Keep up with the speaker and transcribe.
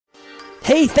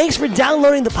Hey, thanks for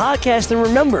downloading the podcast, and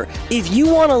remember, if you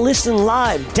want to listen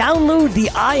live, download the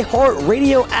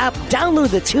iHeartRadio app,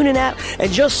 download the TuneIn app,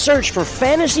 and just search for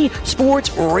Fantasy Sports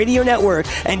Radio Network,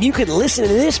 and you can listen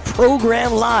to this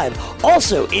program live.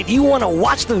 Also, if you want to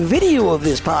watch the video of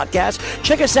this podcast,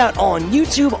 check us out on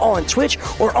YouTube, on Twitch,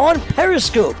 or on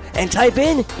Periscope, and type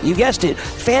in, you guessed it,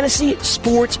 Fantasy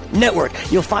Sports Network.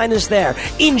 You'll find us there.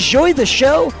 Enjoy the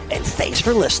show, and thanks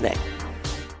for listening.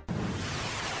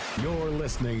 You're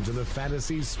listening to the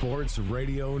Fantasy Sports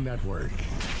Radio Network.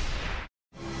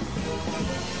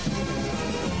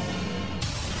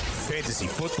 Fantasy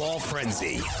Football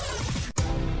Frenzy. All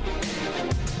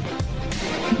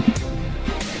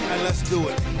right, let's do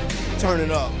it. Turn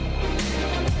it up.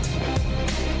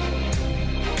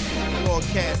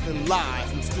 Broadcasting live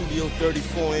from Studio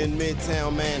 34 in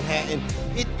Midtown Manhattan.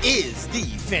 It is the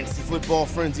Fantasy Football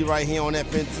Frenzy right here on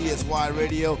FNTSY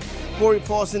Radio. Corey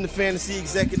Parson, the Fantasy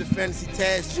Executive, Fantasy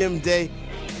Taz, Jim Day,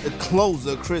 the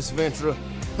closer, Chris Ventura,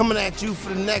 coming at you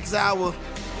for the next hour.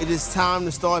 It is time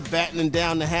to start battening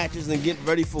down the hatches and get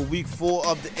ready for Week 4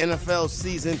 of the NFL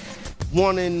season.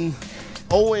 0-4,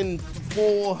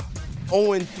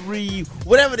 0-3,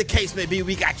 whatever the case may be,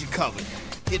 we got you covered.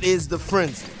 It is the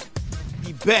Frenzy,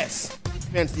 the best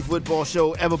fantasy football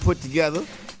show ever put together.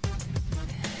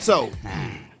 So,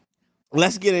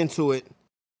 let's get into it.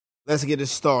 Let's get it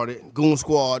started. Goon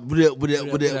Squad,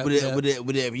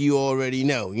 whatever. You already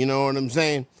know. You know what I'm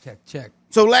saying? Check.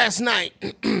 So last night,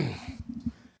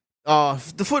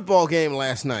 the football game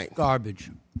last night.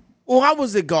 Garbage. Well, how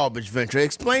was it garbage, Venture?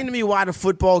 Explain to me why the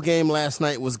football game last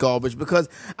night was garbage, because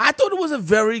I thought it was a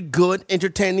very good,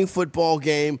 entertaining football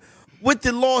game with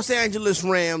the Los Angeles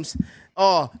Rams,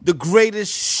 the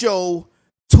greatest show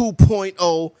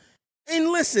 2.0. And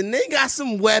listen, they got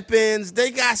some weapons.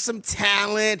 They got some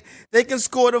talent. They can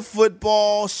score the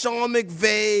football. Sean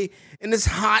McVay and his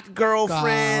hot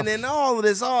girlfriend and all of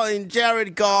this. And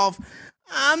Jared Goff.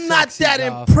 I'm not that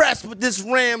impressed with this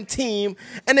Ram team.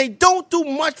 And they don't do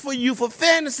much for you for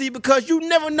fantasy because you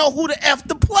never know who the F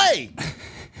to play.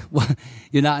 Well,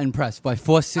 you're not impressed by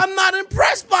I'm not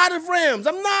impressed by the Rams.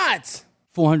 I'm not.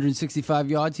 465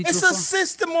 yards. It's a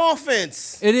system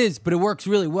offense. It is, but it works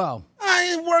really well.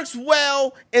 It works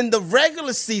well in the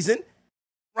regular season,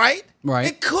 right? Right.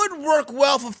 It could work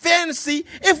well for fantasy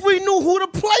if we knew who to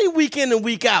play week in and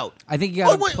week out. I think you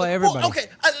got to play everybody. Okay,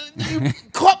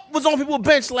 Cup was on people's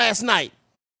bench last night.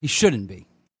 He shouldn't be.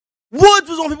 Woods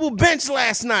was on people's bench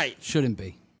last night. Shouldn't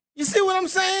be. You see what I'm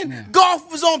saying? Yeah.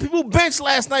 Goff was on people's bench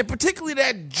last night, particularly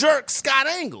that jerk Scott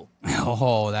Angle.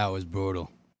 Oh, that was brutal.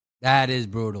 That is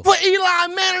brutal. For Eli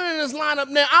Manning in his lineup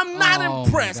now, I'm not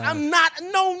impressed. I'm not.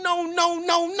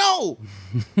 No.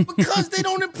 Because they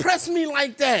don't impress me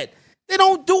like that. They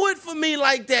don't do it for me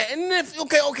like that. And if,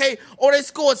 okay, or they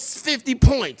scored 50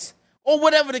 points, or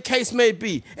whatever the case may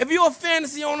be. If you're a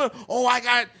fantasy owner, I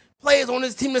got players on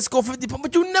this team that score 50 points,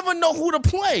 but you never know who to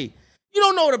play. You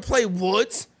don't know who to play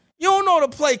Woods. You don't know who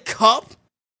to play Cup.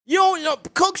 You don't know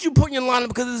Cooks you put in your lineup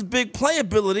because of his big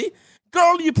playability.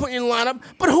 Gurley you put in your lineup,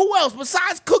 but who else?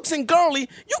 Besides Cooks and Gurley,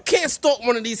 you can't start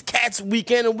one of these cats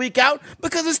week in and week out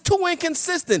because it's too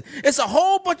inconsistent. It's a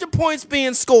whole bunch of points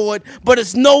being scored, but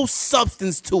it's no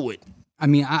substance to it. I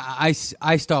mean, I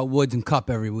start Woods and Cup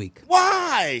every week.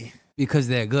 Why? Because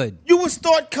they're good. You would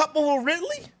start Cup over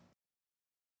Ridley?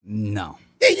 No.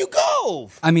 There you go.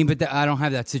 I mean, but I don't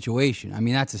have that situation. I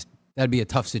mean, that'd be a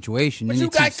tough situation. But you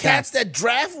got cats that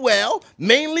draft well,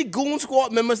 mainly Goon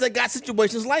Squad members that got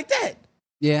situations like that.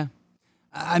 Yeah.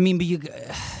 I mean, but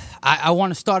I want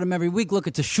to start them every week. Look,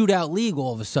 it's a shootout league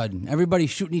all of a sudden.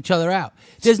 Everybody's shooting each other out.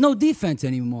 There's no defense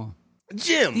anymore.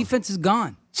 Jim. Defense is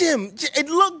gone. Jim, it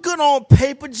looked good on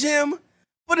paper, Jim.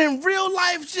 But in real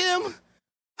life, Jim,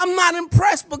 I'm not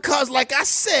impressed because, like I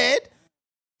said,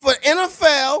 for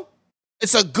NFL,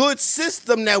 it's a good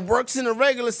system that works in the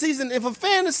regular season. And for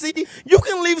fantasy, you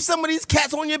can leave some of these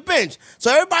cats on your bench.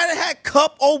 So everybody that had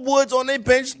Cup or Woods on their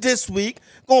bench this week,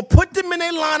 going to put them in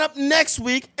their lineup next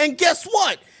week. And guess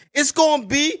what? It's going to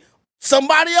be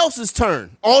somebody else's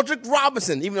turn. Aldrick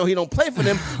Robinson, even though he don't play for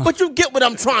them. But you get what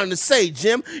I'm trying to say,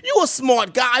 Jim. You a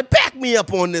smart guy. Back me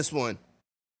up on this one.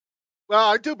 Well,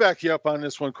 I do back you up on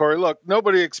this one, Corey. Look,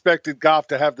 nobody expected Goff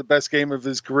to have the best game of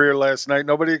his career last night.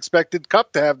 Nobody expected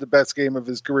Kupp to have the best game of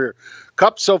his career.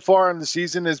 Kupp so far in the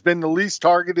season has been the least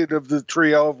targeted of the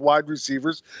trio of wide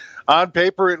receivers. On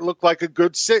paper, it looked like a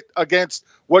good sit against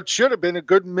what should have been a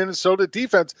good Minnesota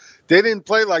defense. They didn't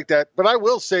play like that. But I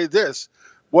will say this.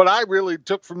 What I really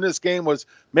took from this game was,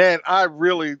 man, I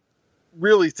really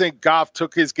really think Goff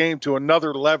took his game to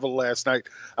another level last night.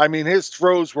 I mean, his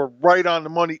throws were right on the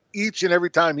money each and every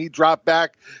time he dropped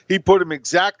back. He put him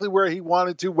exactly where he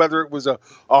wanted to, whether it was a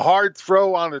hard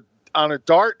throw on a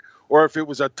dart or if it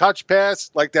was a touch pass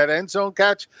like that end zone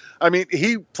catch. I mean,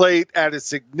 he played at a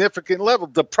significant level.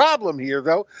 The problem here,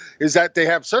 though, is that they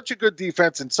have such a good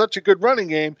defense and such a good running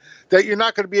game that you're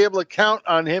not going to be able to count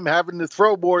on him having to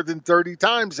throw more than 30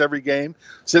 times every game.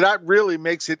 So that really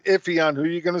makes it iffy on who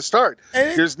you're going to start.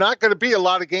 There's not going to be a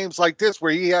lot of games like this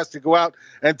where he has to go out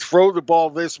and throw the ball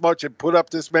this much and put up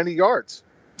this many yards.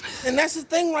 And that's the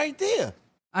thing right there.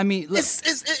 I mean, look,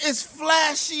 it's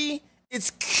flashy.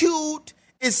 It's cute.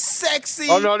 It's sexy.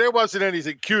 Oh, no, there wasn't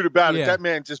anything cute about it. That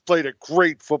man just played a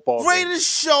great football game.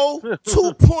 Greatest show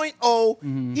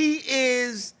 2.0. He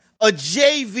is a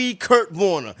JV Kurt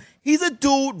Warner. He's a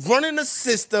dude running a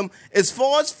system as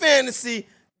far as fantasy.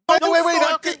 Wait,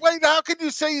 how can you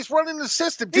say he's running the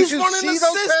system? He's running the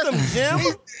system, Jim.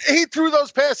 He threw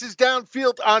those passes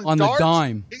downfield on the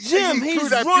dime. Jim, he he's threw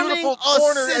that running beautiful a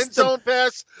corner system. end zone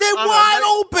pass. They're wide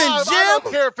open, Jim. I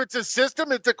don't care if it's a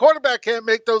system. If the quarterback can't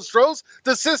make those throws,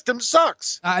 the system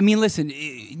sucks. I mean, listen,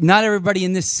 not everybody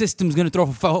in this system is going to throw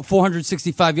for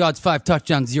 465 yards, 5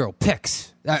 touchdowns, 0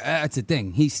 picks. That's the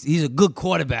thing. He's a good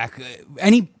quarterback.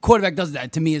 Any quarterback does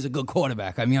that, to me, is a good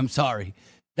quarterback. I mean, I'm sorry.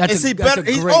 He's a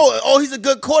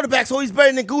good quarterback, so he's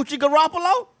better than Gucci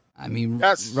Garoppolo? I mean,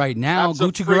 Yes, right now,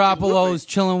 Gucci Garoppolo is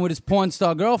chilling with his porn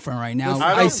star girlfriend right now,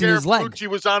 icing his leg. Gucci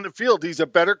was on the field. He's a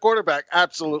better quarterback,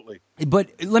 absolutely.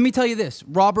 But let me tell you this,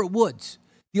 Robert Woods,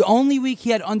 the only week he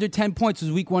had under 10 points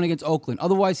was week 1 against Oakland.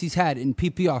 Otherwise, he's had in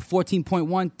PPR 14.1,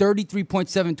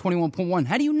 33.7, 21.1.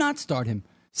 How do you not start him?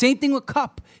 Same thing with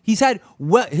Kupp. He's had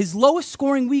his lowest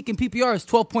scoring week in PPR is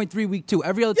 12.3 week 2.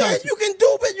 Every other time. Yeah, you can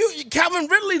do it. Calvin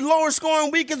Ridley's lowest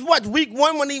scoring week is what? Week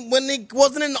 1 when he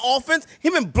wasn't in the offense. He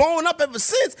been blowing up ever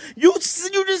since. You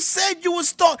just said you would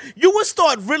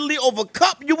start Ridley over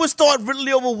Kupp. You would start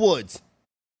Ridley over Woods.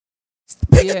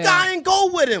 Pick a guy and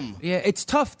go with him. Yeah, it's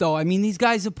tough though. I mean, these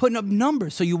guys are putting up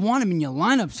numbers, so you want them in your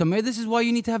lineup somewhere. This is why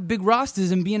you need to have big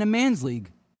rosters and be in a man's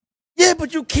league. Yeah,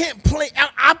 but you can't play.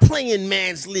 I play in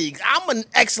man's leagues. I'm an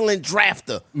excellent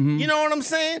drafter. Mm-hmm. You know what I'm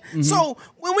saying? Mm-hmm. So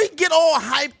when we get all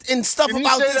hyped and stuff about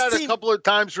this team. Can you say that a couple of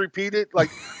times, repeat it? Like,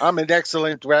 I'm an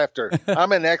excellent drafter.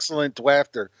 I'm an excellent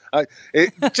drafter.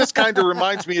 It just kind of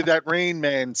reminds me of that Rain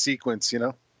Man sequence, you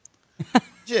know?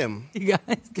 Jim. You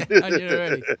guys get on here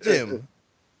already. Jim.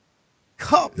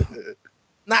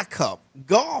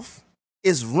 Goff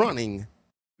is running.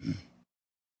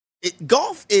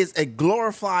 Goff is a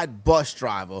glorified bus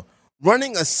driver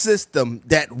running a system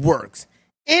that works.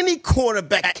 Any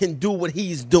quarterback can do what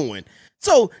he's doing.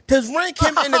 So to rank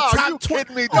him in the top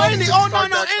 20,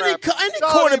 any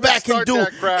quarterback can do.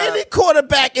 Any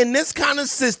quarterback in this kind of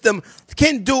system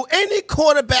can do. Any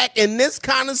quarterback in this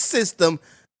kind of system,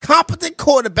 competent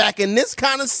quarterback in this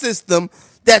kind of system.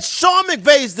 That Sean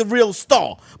McVay is the real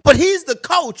star, but he's the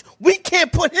coach. We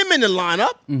can't put him in the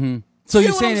lineup. Mm-hmm. So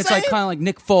you're saying it's like kind of like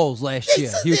Nick Foles last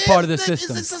year. He was part of the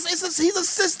system. He's a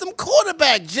system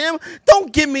quarterback, Jim.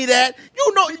 Don't give me that.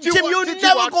 You know, Jim, you're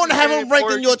never going to have him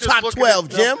ranked in your top 12,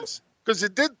 Jim. Because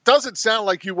doesn't sound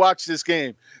like you watched this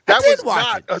game. That was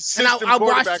not a system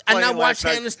quarterback playing last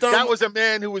night. That was a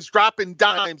man who was dropping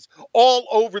dimes all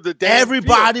over the damn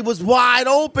Everybody field. was wide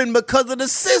open because of the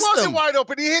system. He wasn't wide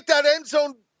open. He hit that end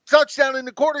zone touchdown in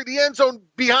the corner of the end zone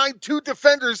behind 2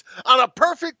 defenders on a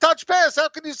perfect touch pass. How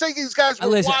can you say these guys were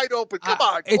wide open? Come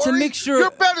on, it's Corey. a mixture.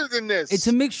 You're better than this. It's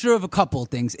a mixture of a couple of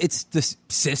things. It's the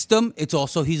system. It's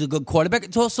also he's a good quarterback.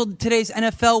 It's also today's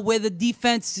NFL where the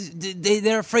defense,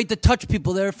 they're afraid to touch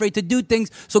people. They're afraid to do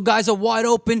things. So guys are wide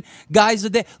open. Guys are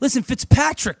there. Listen,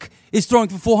 Fitzpatrick is throwing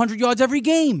for 400 yards every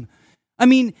game. I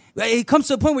mean, it comes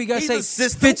to a point where you got to say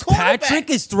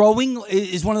Fitzpatrick is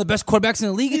one of the best quarterbacks in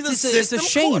the league. It's a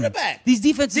shame. These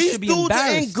defenses should be embarrassed.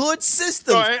 These dudes are in good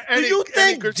systems. Do you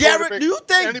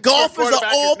think Goff is an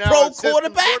all-pro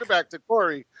quarterback? Quarterback to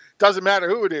Corey. Doesn't matter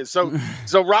who it is. So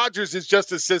Rodgers is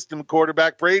just a system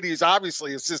quarterback. Brady is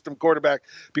obviously a system quarterback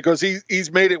because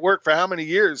he's made it work for how many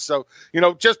years? So,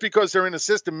 just because they're in a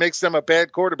system makes them a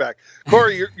bad quarterback.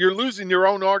 Corey, you're losing your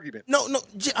own argument. No,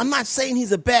 I'm not saying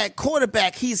he's a bad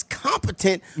quarterback. He's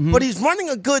competent, but he's running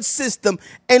a good system.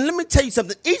 And let me tell you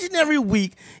something. Each and every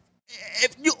week,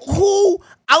 who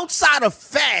outside of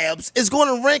Fabs is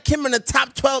going to rank him in the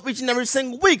top 12 each and every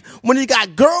single week when he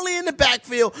got Gurley in the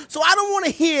backfield? So I don't want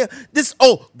to hear this,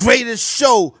 greatest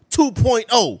show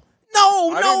 2.0.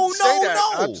 No.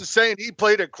 I'm just saying he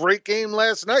played a great game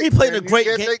last night. He played a great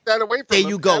game. You can't take that away from there him.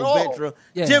 You go, Ventura.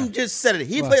 Yeah. Jim just said it.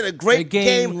 He played a great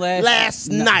game last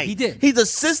night. He did. He's a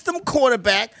system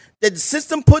quarterback that the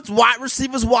system puts wide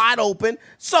receivers wide open.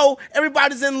 So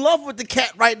everybody's in love with the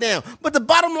cat right now. But the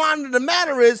bottom line of the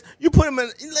matter is, you put him in.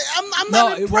 I'm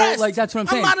not impressed. Well, like that's what I'm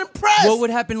saying. I'm not impressed. What would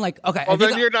happen? Like, okay, Well,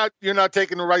 then you're not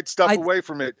taking the right stuff away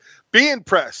from it. Be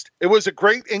impressed. It was a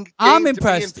great game. I'm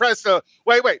impressed. To be impressed.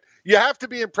 Wait. You have to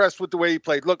be impressed with the way he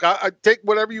played. Look, I take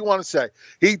whatever you want to say.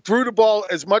 He threw the ball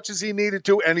as much as he needed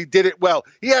to, and he did it well.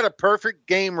 He had a perfect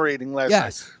game rating last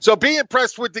night. So be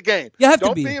impressed with the game. You have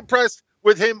Don't to be impressed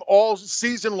with him all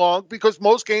season long, because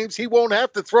most games he won't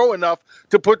have to throw enough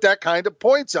to put that kind of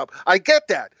points up. I get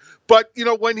that. But,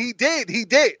 when he did.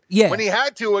 Yeah. When he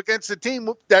had to against the team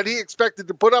that he expected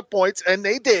to put up points, and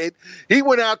they did, he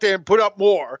went out there and put up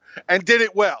more and did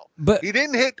it well. But he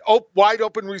didn't hit wide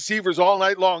open receivers all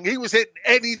night long. He was hitting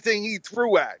anything he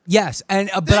threw at. Yes,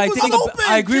 and but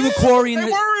I agree with Corey. They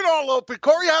weren't all open.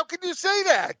 Corey, how can you say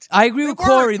that? I agree with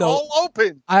Corey, though. All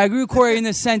open. I agree with Corey in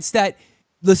the sense that,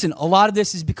 listen, a lot of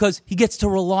this is because he gets to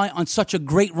rely on such a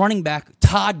great running back,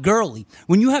 Todd Gurley.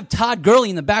 When you have Todd Gurley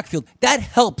in the backfield, that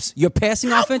helps your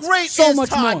passing offense so much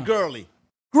more. Todd Gurley?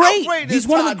 Great. He's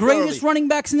one of the greatest running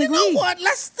backs in the league. You know what?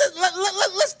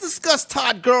 Let's discuss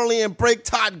Todd Gurley and break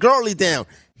Todd Gurley down.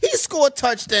 He scored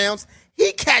touchdowns.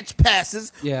 He catch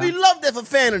passes. Yeah. We love that for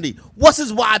fantasy. What's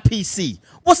his YPC?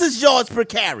 What's his yards per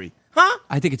carry? Huh?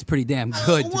 I think it's pretty damn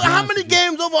good. How many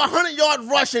games over 100-yard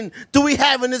rushing do we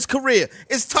have in his career?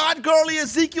 Is Todd Gurley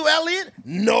Ezekiel Elliott?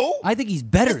 No. I think he's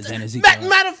better than Ezekiel Elliott.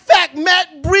 Matter of fact,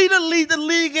 Matt Breida lead the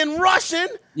league in rushing.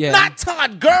 Yeah. Not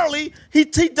Todd Gurley. He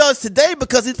does today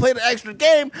because he played an extra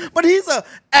game, but he's a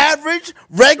average,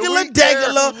 regular,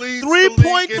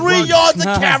 3.3 yards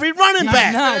a carry running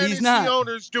back. He's not.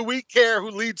 Owners, do we care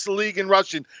who leads the league in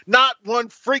rushing? Not one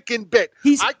freaking bit.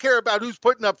 I care about who's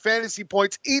putting up fantasy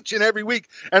points each and every week.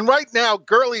 And right now,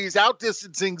 Gurley is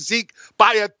outdistancing Zeke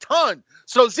by a ton.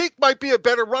 So Zeke might be a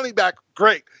better running back.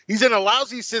 Great. He's in a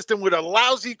lousy system with a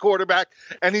lousy quarterback,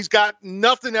 and he's got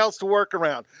nothing else to work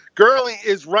around. Gurley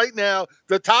is right now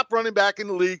the top running back in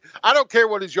the league. I don't care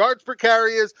what his yards per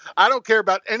carry is. I don't care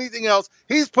about anything else.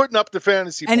 He's putting up the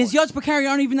fantasy points. And his yards per carry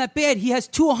aren't even that bad. He has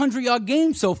 100-yard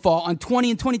games so far on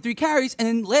 20 and 23 carries,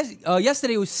 and then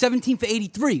yesterday it was 17 for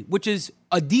 83, which is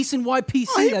a decent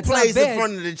YPC. That's not bad. He plays in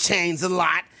front of the chains a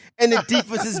lot. And the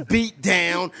defense is beat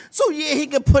down. So, yeah, he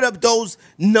can put up those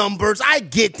numbers. I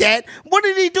get that. What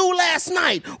did he do last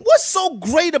night? What's so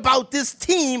great about this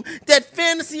team that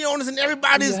fantasy owners and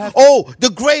everybody's,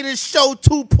 the greatest show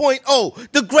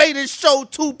 2.0. The greatest show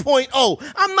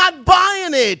 2.0. I'm not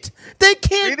buying it. They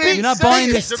can't be. You're not buying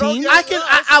this team?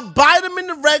 I buy them in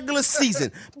the regular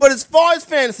season. But as far as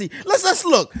fantasy, let's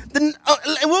look.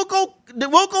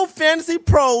 We'll go Fantasy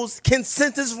Pros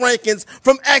consensus rankings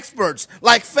from experts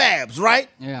like Fabs, right?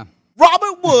 Yeah.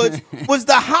 Robert Woods was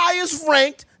the highest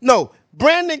ranked. No,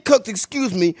 Brandon Cooks,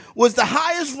 was the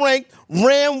highest ranked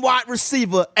Ram wide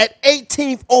receiver at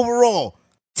 18th overall.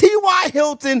 T.Y.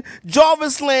 Hilton,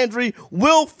 Jarvis Landry,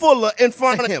 Will Fuller in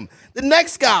front of him. The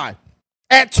next guy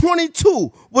at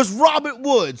 22 was Robert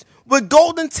Woods with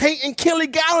Golden Tate and Kelly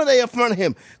Galladay in front of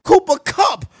him. Cooper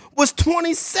Kupp was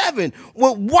 27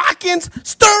 with Watkins,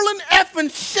 Sterling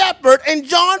effing Shepard, and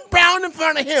John Brown in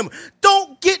front of him.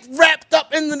 Don't get wrapped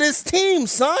up into this team,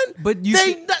 son. But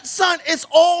son, it's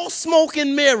all smoke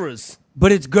and mirrors.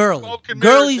 But it's Gurley.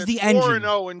 Gurley's the engine.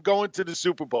 4-0 and going to the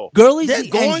Super Bowl. Gurley's They're the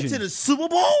going engine. to the Super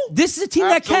Bowl? This is a team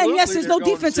that can. Yes, there's no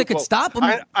defense that could stop them.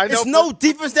 There's no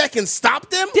defense that can stop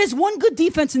them? There's one good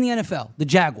defense in the NFL, the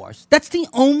Jaguars. That's the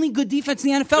only good defense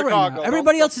in the NFL right now.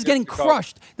 Everybody else is getting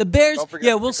crushed. The Bears,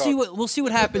 we'll see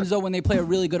what happens though when they play a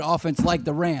really good offense like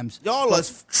the Rams. Y'all are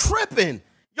tripping.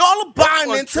 Y'all are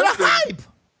buying into the hype.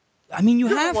 I mean, you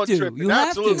have to. You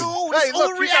have to. No, it's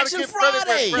Overreaction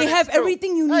Friday. They have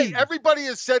everything you need. Hey, everybody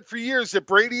has said for years that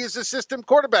Brady is a system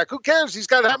quarterback. Who cares? He's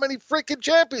got how many freaking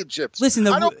championships? Listen,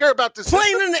 I don't care about the system.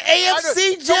 Playing in the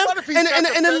AFC, Jim,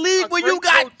 in a league where you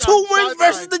got 2 wins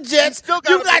versus the Jets,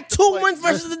 you got 2 wins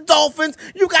versus the Dolphins,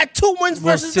 you got 2 wins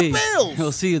versus the Bills.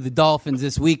 We'll see the Dolphins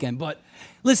this weekend. But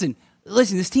listen,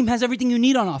 this team has everything you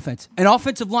need on offense. An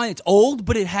offensive line, it's old,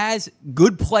 but it has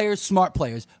good players, smart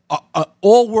players,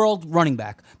 all-world running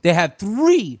back. They have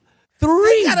three.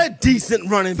 They got a decent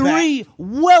running back. 3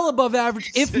 well above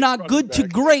average, if not good to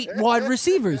great wide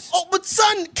receivers. Oh, but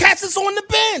son, cats is on the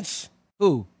bench.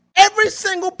 Who? Every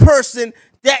single person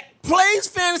that plays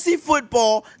fantasy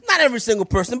football, not every single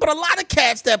person, but a lot of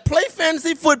cats that play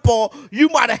fantasy football, you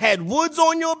might have had Woods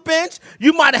on your bench.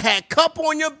 You might have had Kupp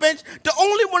on your bench. The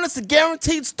only one that's a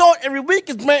guaranteed start every week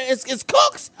is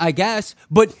Cooks. I guess.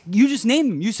 But you just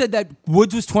named him. You said that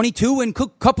Woods was 22 and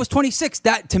Kupp was 26.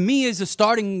 That, to me, is a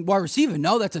starting wide receiver.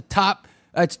 No, that's a top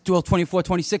That's 24,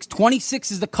 26.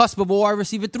 26 is the cusp of a wide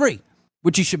receiver 3,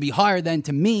 which he should be higher than,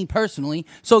 to me personally.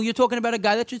 So you're talking about a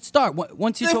guy that should start.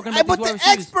 Once you're talking about but these wide the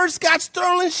receivers, experts got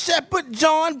Sterling Shepard,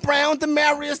 John Brown,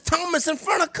 Demarius Thomas in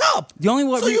front of Cup. The only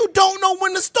one so you don't know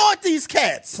when to start these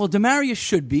cats. well, Demarius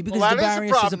should be because Well, that is a Demarius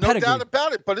is a problem, no pedigree. doubt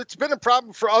about it. But it's been a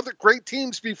problem for other great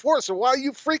teams before. So why are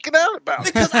you freaking out about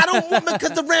it? Because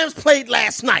because the Rams played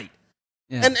last night.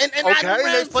 Yeah. And Okay, the they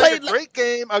Rams played a great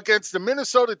game against the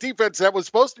Minnesota defense that was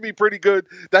supposed to be pretty good.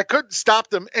 That couldn't stop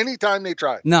them anytime they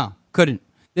tried. No, couldn't.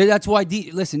 That's why.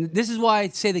 Listen, this is why I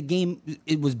say the game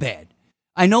it was bad.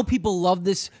 I know people love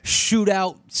this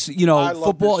shootout, I love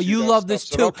football. this You shootout love this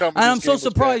stuff, so too, don't tell me and this I'm so game was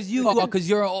surprised bad. you because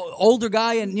you're an older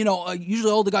guy, and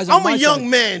usually older guys. On I'm my a young side.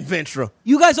 man, Ventura.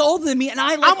 You guys are older than me, and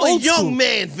I like I'm a old young school.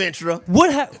 man, Ventura.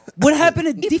 What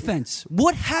happened to defense?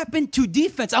 What happened to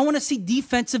defense? I want to see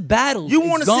defensive battles. You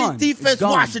want to see defense?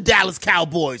 Watch the Dallas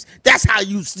Cowboys. That's how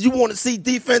you want to see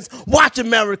defense. Watch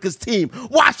America's team.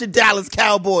 Watch the Dallas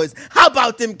Cowboys. How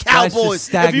about them That's just Cowboys? If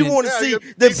stagnant. you want to Yeah, see you-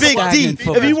 the people big like D,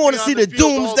 defense if you want to on see the the field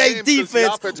all doomsday game 'cause the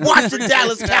defense, offense watch is the bad.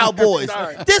 Dallas Cowboys.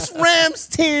 Sorry. This Rams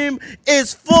team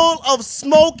is full of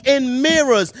smoke and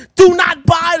mirrors. Do not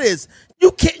buy this.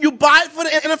 You buy it for the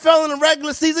NFL in the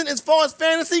regular season as far as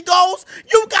fantasy goes.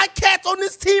 You got cats on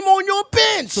this team on your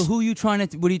bench. So what are you trying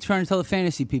to tell the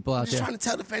fantasy people out I'm just there? trying to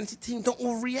tell the fantasy team, don't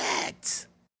overreact.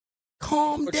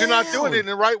 Calm But down. you're not doing it in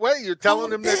the right way. You're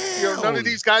telling them that none down. of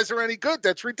these guys are any good.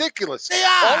 That's ridiculous. They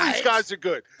All are. these guys are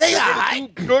good. They They're gonna are.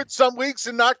 do good some weeks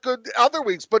and not good other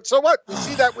weeks. But so what? We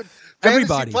see that with fantasy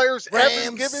Everybody. players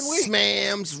every given week.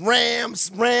 Rams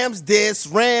this,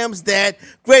 Rams that.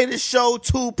 Greatest Show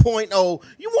 2.0.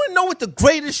 You want to know what the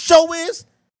greatest show is?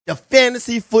 The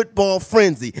Fantasy Football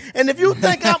Frenzy. And if you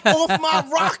think I'm off my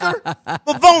rocker,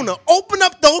 Bavona, open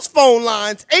up those phone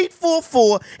lines,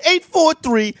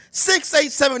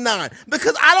 844-843-6879.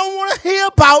 Because I don't want to hear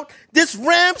about this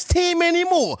Rams team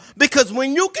anymore. Because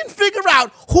when you can figure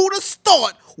out who to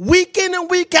start week in and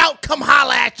week out, come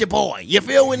holla at your boy. You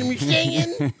feel what I'm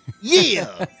saying?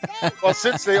 Yeah. Well,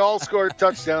 since they all scored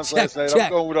touchdowns last night, check.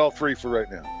 I'm going with all three for right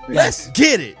now. Let's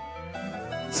get it.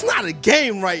 It's not a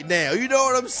game right now. You know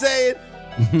what I'm saying?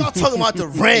 I'm talking about the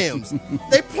Rams.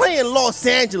 They play in Los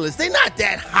Angeles. They not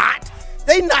that hot.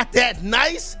 They not that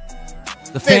nice.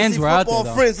 The fans were out Football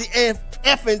there, though. Frenzy and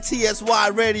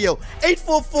FNTSY Radio.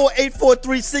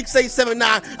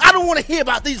 844-843-6879. I don't want to hear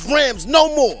about these Rams no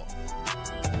more.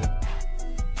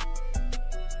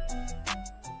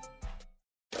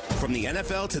 From the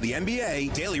NFL to the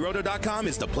NBA, DailyRoto.com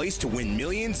is the place to win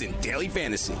millions in daily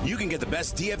fantasy. You can get the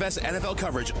best DFS NFL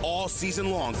coverage all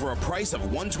season long for a price of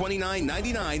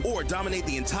 $129.99 or dominate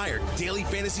the entire daily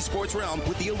fantasy sports realm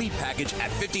with the Elite Package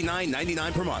at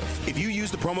 $59.99 per month. If you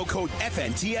use the promo code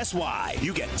FNTSY,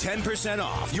 you get 10%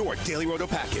 off your Daily Roto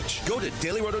package. Go to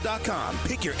DailyRoto.com,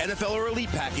 pick your NFL or Elite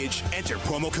Package, enter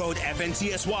promo code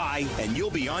FNTSY, and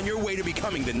you'll be on your way to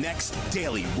becoming the next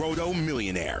Daily Roto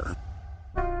millionaire.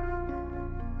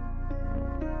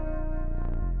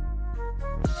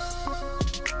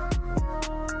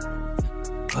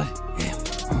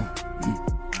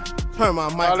 Turn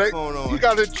my microphone on. You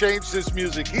got to change this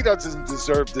music. He doesn't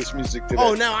deserve this music today.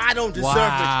 Oh, now I don't deserve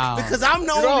Wow. it because I'm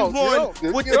the You only don't,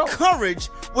 one with you the don't. courage,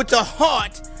 with the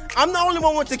heart. I'm the only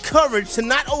one with the courage to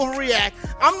not overreact.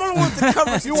 I'm the only one with the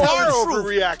courage to You tell are the truth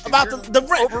overreacting. about You're the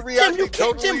overreacting Jim,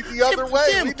 totally the other way.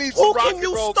 Jim, We need who some rock can and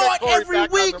you roll. start Get Corey every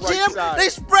back on week, the right Jim? side. They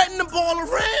spreading the ball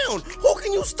around. Who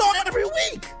can you start every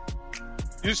week?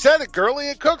 You said it, Gurley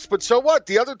and Cooks, but so what?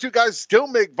 The other two guys still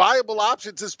make viable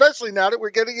options, especially now that we're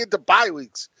getting into bye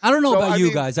weeks. I don't know So, about I you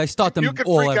mean, guys. I start them You can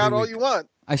all freak every out all week. you want.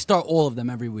 I start all of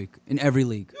them every week in every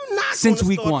league You're not since gonna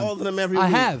week start one. all of them every I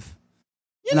week. have,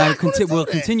 You're and not I gonna do will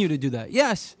that. continue to do that.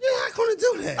 Yes. You're not going to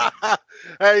do that.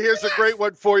 Hey, here's a great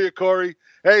one for you, Corey.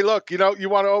 Hey, look, you know, you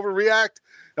want to overreact?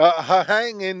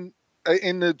 Hang in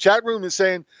the chat room is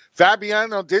saying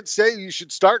Fabiano did say you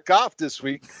should start Goff this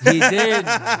week. He did.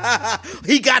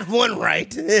 He got one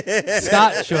right.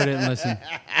 Scott sure didn't listen.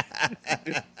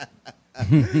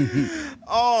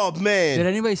 Oh, man. Did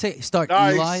anybody say start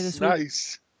Nice, Eli this week?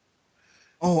 nice.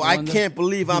 Oh, I Wonder. can't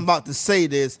believe I'm about to say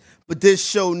this, but this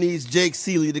show needs Jake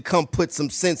Seeley to come put some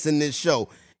sense in this show.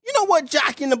 You know what,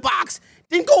 Jock in the Box?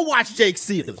 Then go watch Jake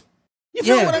Seeley. You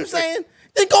feel Yeah. what I'm saying?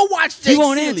 Then go watch Jake He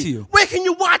won't Seeley. answer you. Where can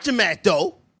you watch him at,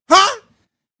 though? Huh?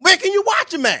 Where can you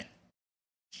watch him at?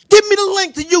 Give me the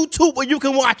link to YouTube where you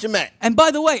can watch him at. And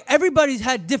by the way, everybody's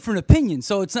had different opinions,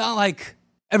 so it's not like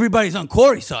everybody's on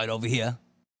Corey's side over here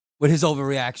with his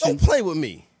overreaction. Don't play with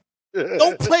me.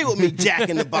 Don't play with me, Jack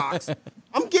in the Box.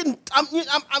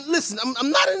 Listen,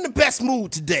 I'm not in the best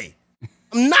mood today.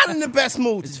 I'm not in the best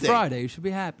mood It's today. Friday. You should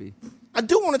be happy. I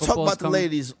do want to talk Football's about the coming.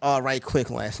 ladies right quick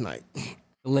last night.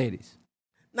 The ladies.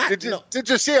 Did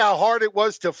you see how hard it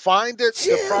was to find it? The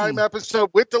Jim. Prime episode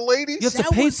with the ladies? You have to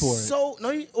That pay was for it. so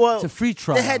well. It's a free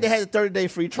trial. They had a 30-day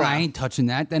free trial. I ain't touching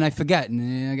that. Then I forget. And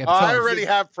then I get I charged. already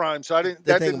have Prime, so I didn't.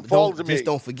 The That thing, didn't fall to don't- me. Just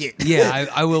don't forget. Yeah,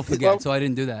 I will forget. Well, so I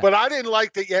didn't do that. But I didn't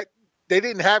like that yet. They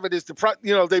didn't have it as they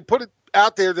put it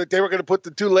out there that they were going to put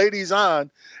the two ladies on,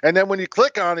 and then when you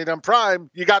click on it on Prime,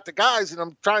 you got the guys, and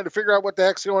I'm trying to figure out what the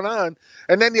heck's going on,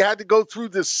 and then you had to go through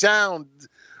the sound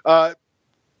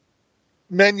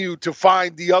menu to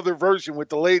find the other version with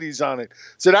the ladies on it.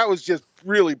 So that was just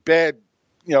really bad.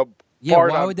 yeah,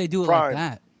 part why on would they do it Prime. like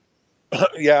that?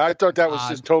 Yeah, I thought that was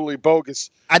just totally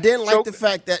bogus. I didn't like So- the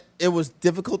fact that it was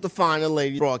difficult to find a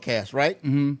lady broadcast, right?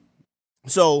 Mm-hmm.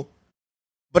 So,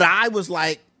 but I was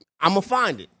like, I'm gonna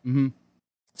find it. Mm-hmm.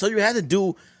 So you had to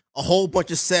do a whole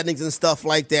bunch of settings and stuff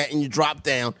like that, and you drop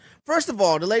down. First of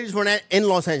all, the ladies were in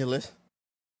Los Angeles.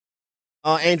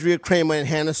 Andrea Kramer and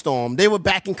Hannah Storm. They were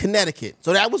back in Connecticut,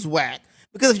 so that was whack.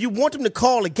 Because if you want them to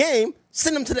call a game,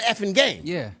 send them to the effing game.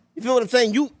 Yeah. You feel what I'm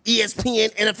saying? You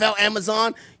ESPN, NFL,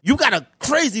 Amazon, you got a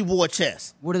crazy war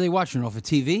chest. What are they watching off of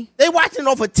TV? They watching it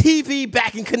off of TV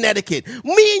back in Connecticut. Me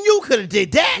and you could have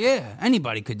did that. Yeah,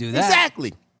 anybody could do that.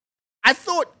 Exactly. I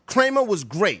thought Kramer was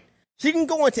great. She can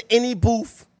go into any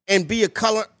booth and be a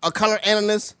color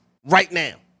analyst right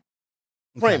now.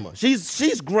 Kramer,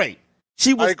 she's great.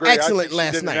 She I was agree. I excellent think she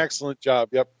last did night. An excellent job.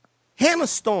 Yep. Hannah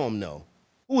Storm, though,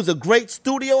 who was a great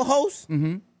studio host,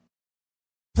 Mm-hmm.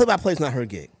 play-by-play is not her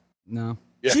gig. No.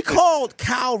 Yeah. She called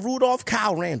Kyle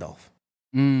Randolph.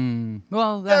 Well, Yeah,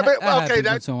 that, but, that okay, happens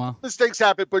that once in a while. mistakes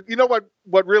happen. But you know what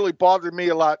really bothered me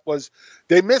a lot was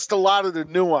they missed a lot of the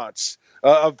nuance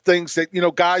of things that,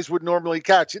 guys would normally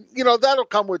catch. And, that'll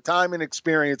come with time and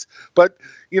experience. But,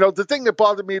 the thing that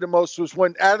bothered me the most was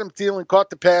when Adam Thielen caught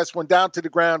the pass, went down to the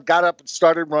ground, got up and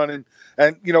started running.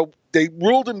 And, they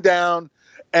ruled him down.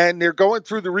 And they're going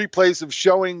through the replays of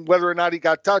showing whether or not he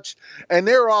got touched. And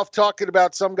they're off talking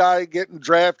about some guy getting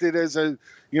drafted as a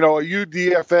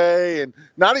UDFA and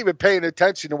not even paying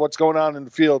attention to what's going on in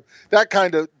the field. That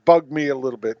kind of bugged me a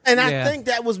little bit. And Yeah. I think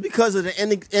that was because of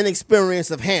the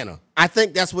inexperience of Hannah. I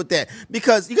think that's what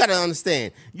because you got to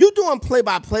understand, you doing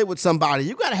play-by-play with somebody,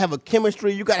 you got to have a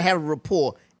chemistry, you got to have a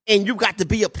rapport, and you got to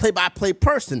be a play-by-play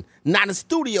person, not a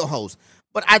studio host.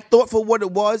 But I thought for what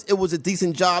it was a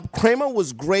decent job. Kramer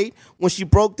was great when she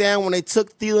broke down when they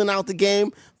took Thielen out the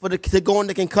game to go in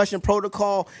the concussion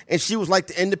protocol, and she was like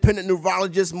the independent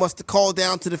neurologist, must have called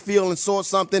down to the field and saw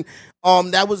something.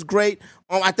 That was great.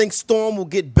 I think Storm will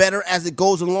get better as it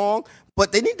goes along,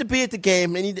 but they need to be at the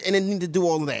game, and they need to do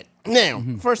all of that. Now,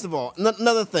 first of all,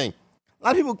 another thing. A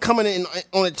lot of people coming in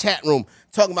on the chat room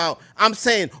talking about, I'm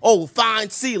saying,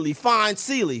 find Sealy. Talking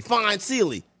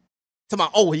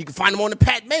about, you can find him on the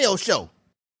Pat Mayo show.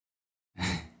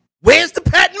 Where's the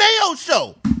Pat Mayo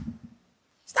show?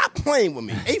 Stop playing with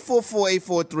me.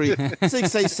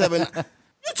 844-843-687.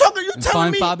 You telling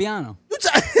Find me Fabiano.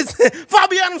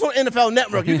 Fabiano's on NFL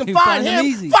Network. You can You find find him him.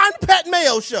 easy. Find the Pat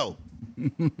Mayo show.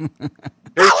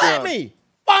 Holla at me.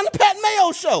 Find the Pat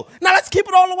Mayo show. Now let's keep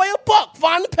it all the way a buck.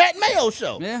 Find the Pat Mayo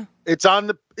show. Yeah. It's on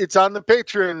the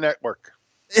Patreon network.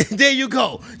 There you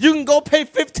go. You can go pay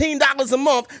 $15 a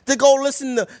month to go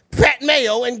listen to Pat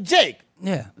Mayo and Jake.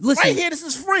 Yeah. Listen. Right here, this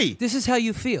is free. This is how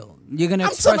you feel. You're going to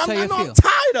I'm express how you I'm feel.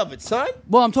 tired of it, son.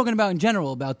 Well, I'm talking about in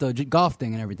general, about the golf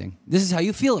thing and everything. This is how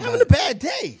you feel I'm about having a it. bad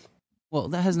day. Well,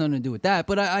 that has nothing to do with that,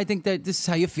 but I think that this is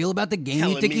how you feel about the game. You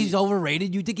Telling think me- he's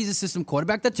overrated. You think he's a system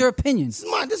quarterback. That's your opinion. This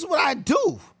is what I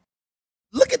do.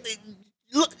 Look,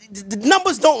 the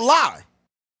numbers don't lie.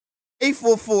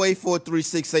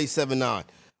 844-843-6879.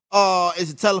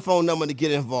 Is a telephone number to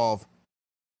get involved.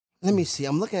 Let me see.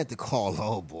 I'm looking at the call.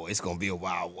 Oh, boy, it's going to be a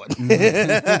wild one. So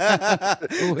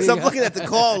I'm looking at the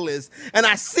call list, and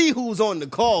I see who's on the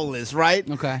call list, right?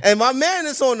 Okay. And my man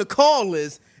that's on the call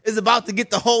list is about to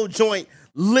get the whole joint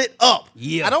lit up.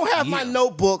 Yeah, I don't have my yeah.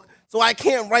 notebook, so I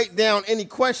can't write down any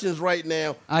questions right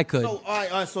now. I could. So, all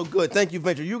right, so good. Thank you,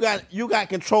 Venture. You got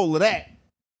control of that.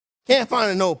 Can't find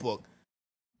a notebook.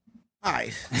 All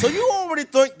right. So you already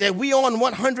think that we on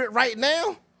 100 right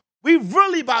now? We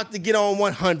really about to get on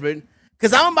 100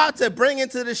 because I'm about to bring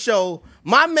into the show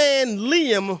my man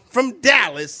Liam from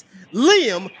Dallas.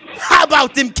 Liam, how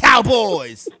about them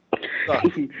Cowboys?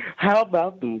 How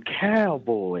about them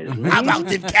Cowboys? How about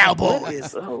them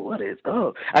Cowboys? What is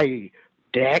hey,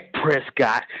 Dak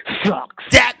Prescott sucks.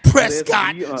 Dak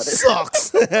Prescott Let's be honest.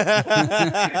 sucks.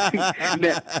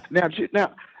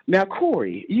 Now,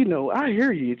 Corey, I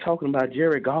hear you talking about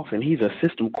Jared Goff, and he's a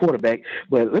system quarterback.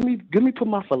 But let me put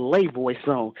my filet voice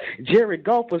on. Jared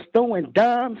Goff was throwing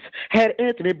dimes, had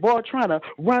Anthony Barr trying to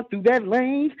run through that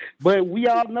lane, but we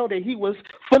all know that he was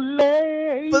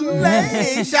filet.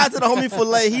 Filet. Shout out to the homie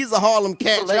Filet. He's a Harlem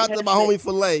cat. Shout out to my homie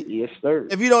Filet. Yes, sir.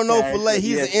 If you don't know Filet,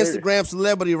 he's yes, an sir. Instagram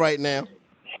celebrity right now.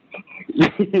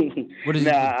 What is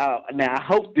now, I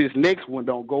hope this next one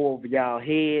don't go over y'all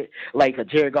head like a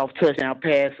Jared Goff touchdown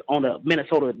pass on the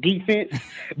Minnesota defense.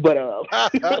 But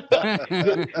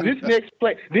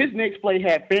this next play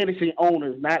had fantasy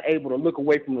owners not able to look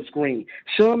away from the screen.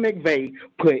 Sean McVay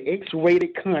put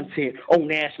X-rated content on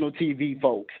national TV,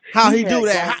 folks. How he do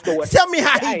that? Tell me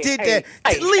how he did that.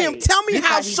 Liam, tell me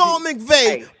how Sean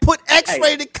McVay put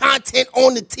X-rated content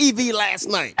on the TV last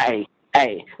night.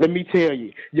 Hey, let me tell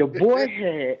you, your boy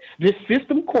had this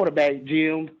system quarterback,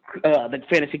 Jim, the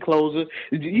fantasy closer.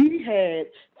 He had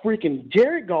freaking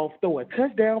Jared Goff throw a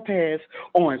touchdown pass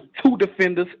on 2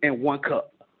 defenders and 1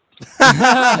 cup.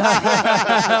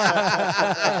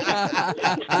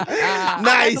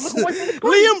 Nice.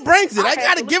 Liam brings it. I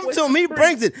got to give it to him. He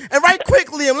brings it. And right quick,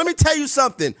 Liam, let me tell you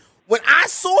something. When I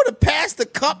saw the pass the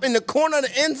cup in the corner of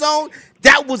the end zone,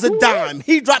 that was a dime.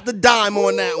 He dropped a dime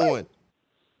on that one.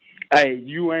 Hey,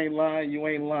 you ain't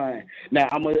lying. Now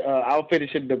I'll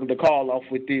finish the call off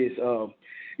with this. Y'all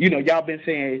been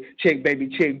saying check baby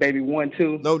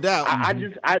 1-2. No doubt. I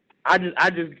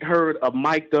just heard a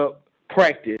mic'd up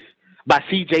practice by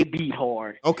CJ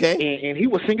Beathard. Okay. And he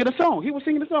was singing a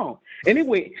song.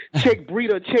 Anyway, check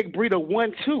Breeder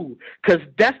 1-2, because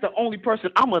that's the only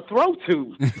person I'm going to throw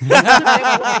to.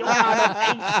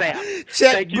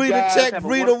 Check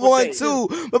Breeder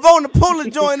 1-2. But on the pull the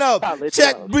joint up.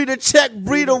 Check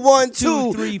Breeder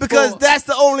 1-2. Because that's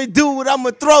the only dude I'm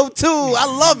going to throw to. I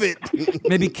love it.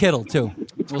 Maybe Kittle, too.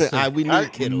 We'll see. We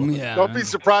need Kittle. Yeah. Don't be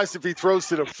surprised if he throws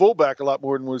to the fullback a lot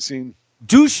more than we've seen.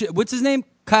 What's his name?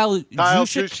 Kyle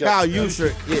Juszczyk? Kyle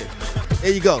Juszczyk, yeah.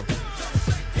 There you go.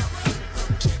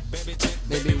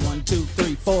 Baby, 1, 2,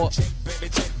 3, 4.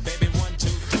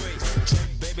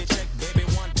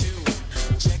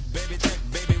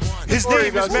 His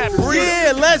name is Matt Breida.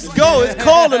 Yeah, let's go. It's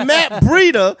called a Matt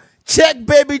Breida. Check,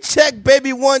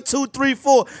 baby, 1, 2, 3,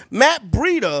 4. Matt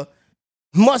Breida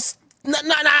must,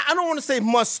 I don't want to say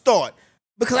must start,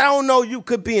 because I don't know, you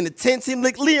could be in the 10-team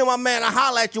league. Liam, my man, I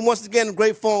holler at you once again. A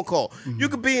great phone call. Mm-hmm. You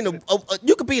could be in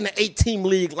the 8-team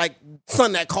league like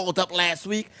son that called up last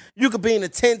week. You could be in the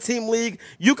 10-team league.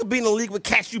 You could be in the league with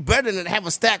cats you better than have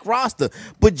a stacked roster.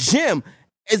 But Jim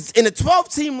is in a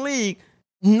 12-team league,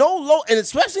 and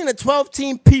especially in a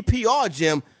 12-team PPR,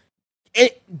 Jim.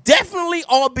 It definitely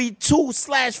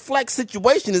RB2/flex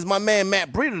situation is my man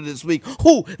Matt Breida this week,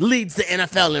 who leads the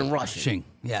NFL in rushing.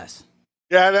 Yes.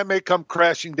 Yeah, that may come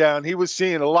crashing down. He was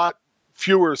seeing a lot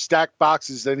fewer stacked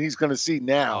boxes than he's going to see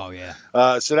now. Oh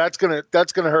yeah. So that's gonna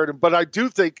hurt him. But I do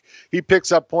think he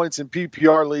picks up points in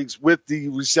PPR leagues with the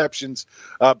receptions.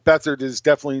 Beathard is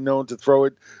definitely known to throw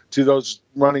it to those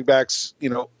running backs,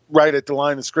 right at the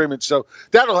line of scrimmage. So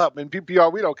that'll help him. In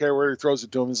PPR, we don't care where he throws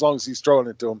it to him as long as he's throwing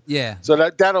it to him. Yeah. So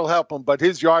that'll help him. But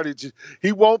his yardage,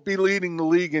 he won't be leading the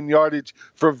league in yardage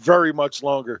for very much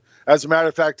longer. As a matter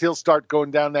of fact, he'll start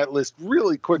going down that list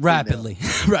really quickly.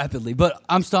 Rapidly. But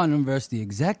I'm starting to reverse the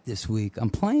exec this week. I'm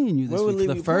playing you this week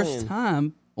for the first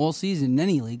time all season in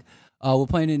any league. We're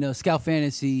playing in Scout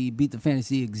Fantasy, Beat the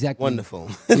Fantasy Exec. Wonderful.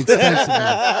 Extensively.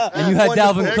 And you had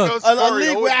Dalvin Cook. A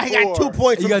league where I got 2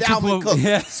 points from Dalvin Cook.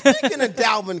 Yeah. Speaking of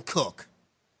Dalvin Cook,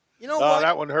 you know what?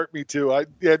 That one hurt me too.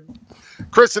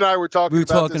 Chris and I were talking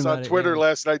about this on Twitter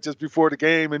last night just before the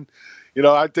game, and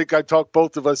I think I talked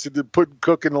both of us into putting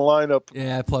Cook in the lineup.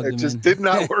 Yeah, I plugged him in. It just did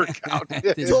not work out. 2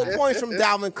 points from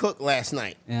Dalvin Cook last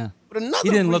night. Yeah. But another he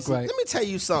didn't reason, look right. Let me tell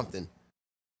you something.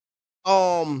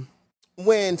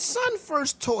 When Son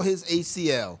first tore his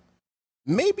ACL,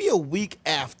 maybe a week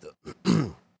after,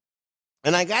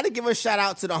 and I got to give a shout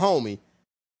out to the homie,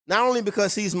 not only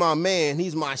because he's my man,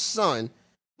 he's my son,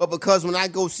 but because when I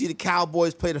go see the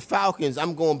Cowboys play the Falcons,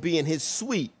 I'm going to be in his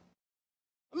suite.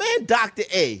 My man, Dr.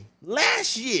 A,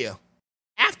 last year,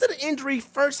 after the injury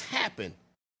first happened,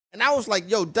 and I was like,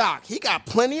 yo, Doc, he got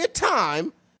plenty of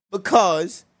time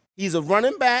because he's a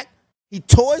running back. He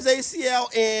tore his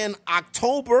ACL in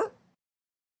October.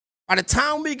 By the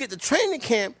time we get to training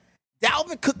camp,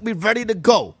 Dalvin Cook be ready to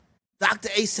go. Dr.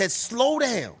 A said, slow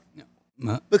down.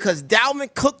 Because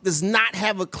Dalvin Cook does not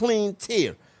have a clean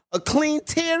tear. A clean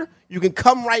tear, you can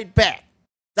come right back.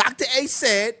 Dr. A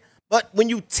said, but when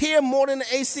you tear more than the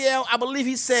ACL, I believe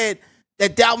he said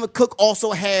that Dalvin Cook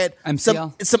also had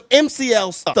some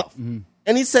MCL stuff. Mm-hmm.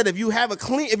 And he said if you have a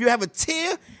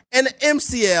tear and the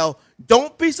MCL,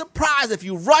 don't be surprised if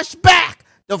you rush back.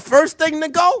 The first thing to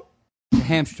go, The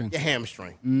hamstring. your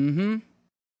hamstring. Mm-hmm.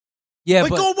 Yeah,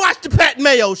 But go watch the Pat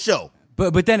Mayo show.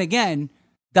 But then again,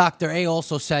 Dr. A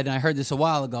also said, and I heard this a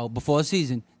while ago before the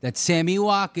season, that Sammy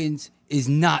Watkins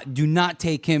do not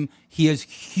take him. He has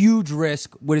huge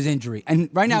risk with his injury. And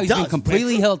right now he's been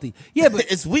completely healthy. Yeah,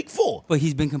 but it's week 4. But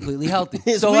he's been completely healthy.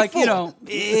 It's so, week 4.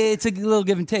 It's a little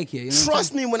give and take here. You know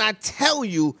Trust me when I tell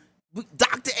you,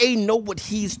 Dr. A know what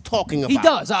he's talking about. He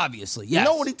does, obviously. Yes. You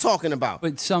know what he's talking about.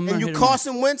 But some and are you hit or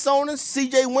Carson Wentz owners,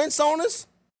 CJ Wentz owners,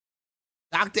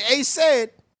 Dr. A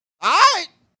said, all right,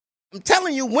 I'm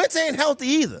telling you, Wentz ain't healthy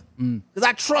either. Because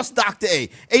I trust Dr. A.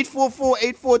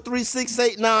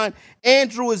 844-843-6889.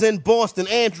 Andrew is in Boston.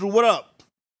 Andrew, what up?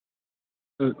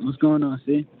 What's going on,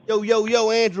 C?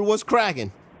 Yo, Andrew, what's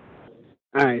cracking?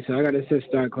 All right, so I got a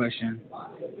sit-start question.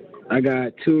 I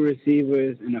got 2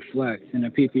 receivers in a flex in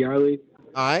a PPR league.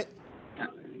 All right.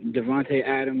 Devontae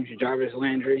Adams, Jarvis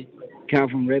Landry,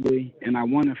 Calvin Ridley, and I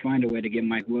want to find a way to get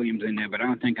Mike Williams in there, but I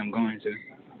don't think I'm going to.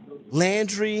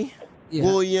 Landry,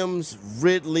 Williams,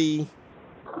 Ridley.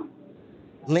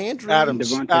 Landry?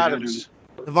 Adams.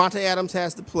 Devontae Adams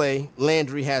has to play.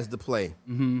 Landry has to play.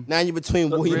 Mm-hmm. Now you're between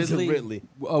Williams and Ridley.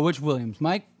 Which Williams?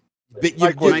 Mike?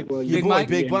 Mike Williams. Big Mike?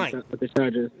 Big Mike. With the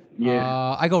Chargers.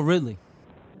 Yeah. I go Ridley.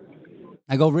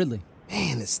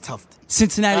 Man, it's tough.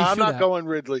 Cincinnati. I'm not going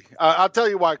Ridley. I'll tell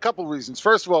you why. A couple reasons.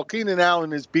 First of all, Keenan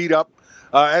Allen is beat up.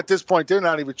 At this point, they're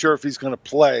not even sure if he's going to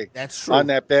play. That's true. On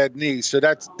that bad knee. So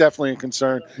that's definitely a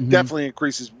concern. Mm-hmm. Definitely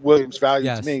increases Williams'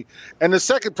 value to me. And the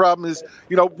second problem is,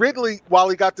 Ridley, while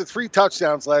he got the 3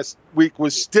 touchdowns last week,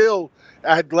 was still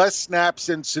had less snaps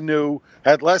than Sanu,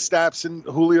 had less snaps than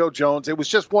Julio Jones. It was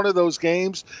just one of those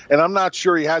games, and I'm not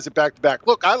sure he has it back-to-back.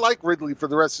 Look, I like Ridley for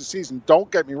the rest of the season.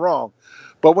 Don't get me wrong.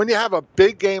 But when you have a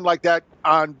big game like that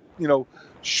on,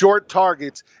 short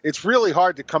targets, it's really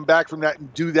hard to come back from that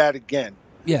and do that again.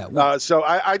 Yeah. So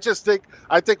I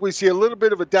think we see a little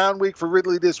bit of a down week for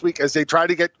Ridley this week as they try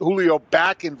to get Julio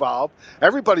back involved.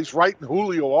 Everybody's writing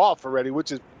Julio off already,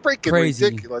 which is freaking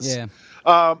ridiculous. Yeah.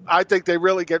 I think they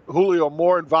really get Julio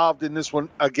more involved in this one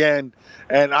again,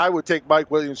 and I would take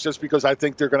Mike Williams just because I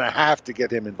think they're going to have to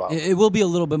get him involved. It will be a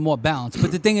little bit more balanced,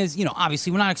 but the thing is,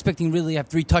 obviously we're not expecting Ridley to have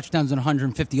 3 touchdowns and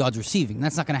 150 yards receiving.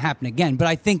 That's not going to happen again. But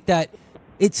I think that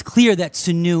it's clear that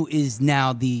Sanu is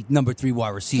now the number 3 wide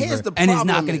receiver and is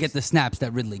not going to get the snaps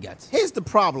that Ridley gets. Here's the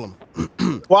problem.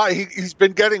 Why? He's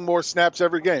been getting more snaps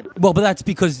every game. Well, but that's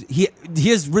because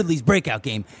here's Ridley's breakout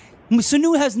game.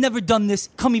 Sanu has never done this,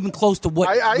 come even close to what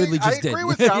Ridley just did. I agree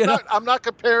with you. I'm not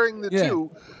comparing the two,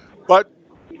 but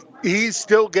he's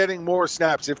still getting more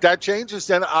snaps. If that changes,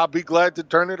 then I'll be glad to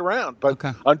turn it around. But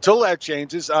until that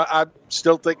changes, I'm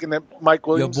still thinking that Mike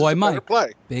Williams is a better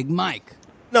play. Big Mike.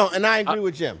 No, and I agree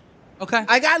with Jim. Okay.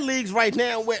 I got leagues right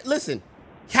now where, listen,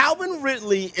 Calvin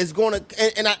Ridley is going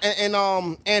to, and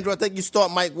Andrew, I think you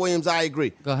start Mike Williams. I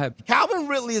agree. Go ahead. Calvin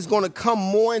Ridley is going to come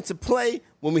more into play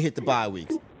when we hit the bye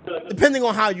weeks, depending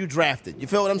on how you draft it. You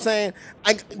feel what I'm saying?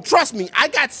 Trust me, I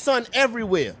got Son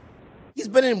everywhere. He's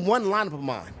been in one lineup of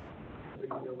mine.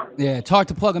 Yeah, it's hard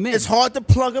to plug him in. It's hard to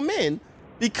plug him in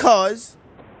because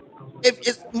if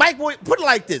it's Mike Williams, put it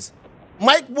like this: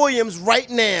 Mike Williams right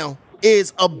now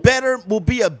will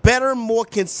be a better, more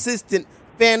consistent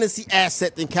fantasy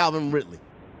asset than Calvin Ridley.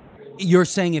 You're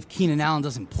saying if Keenan Allen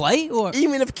doesn't play, or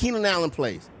even if Keenan Allen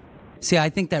plays? See,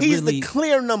 I think that he's Ridley, the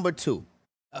clear number 2.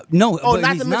 No, oh, but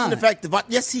not he's to mention not. the fact that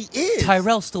yes, he is.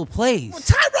 Tyrell still plays. Well,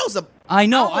 Tyrell's a. I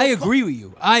know. I agree with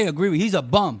you. He's a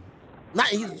bum.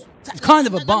 He's kind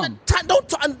of a bum.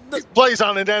 He plays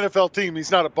on an NFL team.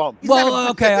 He's not a bum. Well,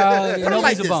 okay.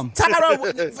 He's a bum.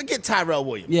 Forget Tyrell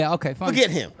Williams. Yeah, okay, fine. Forget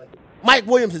him. Mike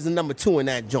Williams is the number 2 in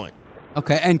that joint.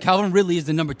 Okay, and Calvin Ridley is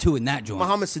the number 2 in that joint.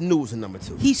 Muhammad Sanu is the number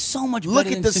 2. He's so much better Look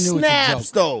than at the Sanu. snaps,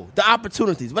 though, the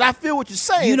opportunities. But I feel what you're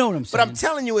saying. You know what I'm saying. But I'm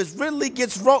telling you, is Ridley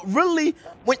gets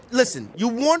listen, you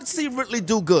want to see Ridley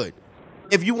do good.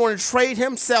 If you want to trade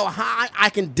him, sell high, I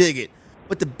can dig it.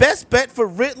 But the best bet for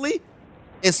Ridley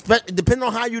is, depending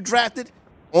on how you draft it,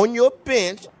 on your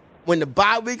bench, when the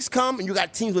bye weeks come and you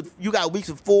got weeks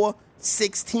with 4,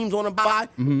 6 teams on a bye,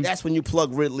 that's when you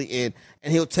plug Ridley in,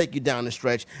 and he'll take you down the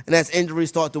stretch. And as injuries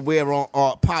start to wear on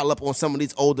or pile up on some of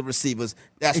these older receivers,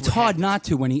 it's hard not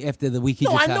to when after the week he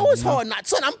just had. No, I know it's hard not.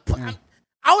 Son, I'm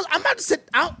about to sit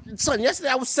out. Son, yesterday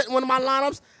I was setting one of my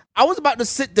lineups. I was about to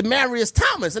sit Demaryius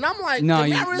Thomas, and I'm like,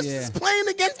 Demaryius is playing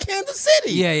against Kansas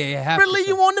City. Yeah. Ridley,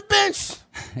 you on the bench?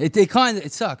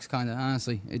 It sucks, kind of.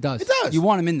 Honestly, it does. It does. You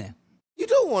want him in there. You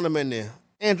do want him in there.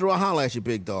 Andrew, I'll holler at you,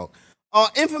 big dog.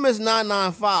 Infamous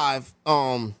 995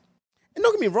 And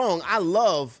don't get me wrong, I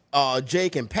love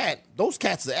Jake and Pat. Those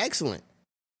cats are excellent.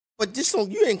 But just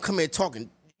don't, you ain't come here talking,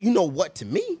 you know what, to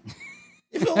me.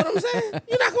 You feel what I'm saying?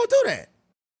 You're not going to do that.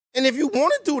 And if you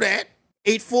want to do that,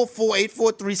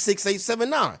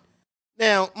 844-843-6879.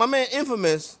 Now, my man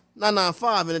Infamous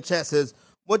 995 in the chat says,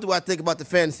 what do I think about the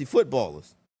fantasy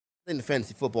footballers? I think the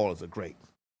fantasy footballers are great.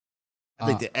 I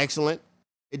think they're excellent.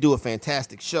 They do a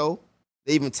fantastic show.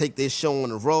 They even take their show on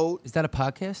the road. Is that a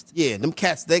podcast? Yeah, them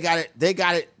cats, they got it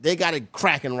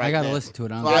cracking right now. I got to listen to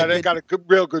it. Yeah, they got a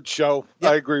real good show.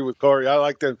 Yep. I agree with Corey. I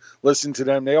like to listen to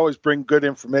them. They always bring good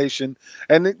information.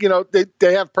 And, you know,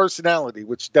 they have personality,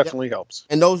 which definitely helps.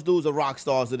 And those dudes are rock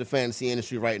stars of the fantasy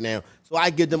industry right now. So I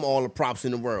give them all the props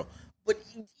in the world. But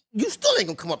you still ain't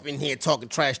going to come up in here talking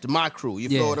trash to my crew. You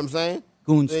feel what I'm saying?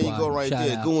 Goon Squad. There you go right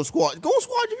there. Out. Goon Squad. Goon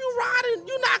Squad, if you riding,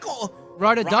 you're not going to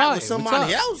ride or die with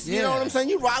somebody else. You know what I'm saying?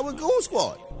 You ride with Goon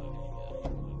Squad.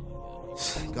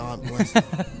 God bless you.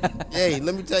 Hey,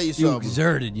 let me tell you something. You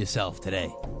exerted yourself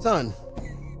today. Son,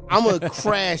 I'm going to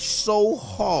crash so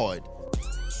hard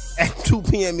at 2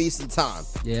 p.m. Eastern time.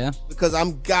 Yeah? Because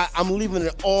I'm leaving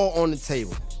it all on the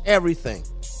table. Everything.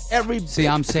 See,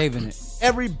 I'm saving it.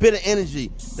 Every bit of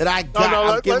energy that I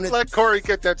got, let Corey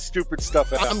get that stupid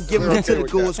stuff out. I'm giving it to the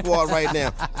Goon Squad right now.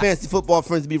 Fantasy Football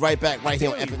Friends will be right back right here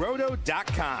on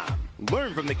DailyRoto.com.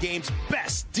 Learn from the game's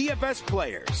best DFS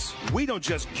players. We don't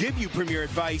just give you premier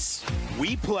advice,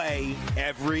 we play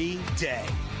every day.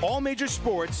 All major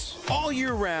sports, all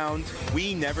year round,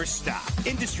 we never stop.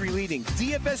 Industry-leading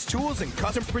DFS tools and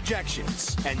custom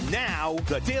projections. And now,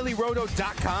 the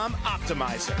DailyRoto.com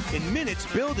Optimizer. In minutes,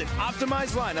 build and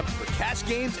optimize lineups for cash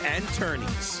games and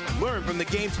tourneys. Learn from the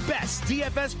game's best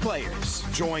DFS players.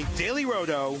 Join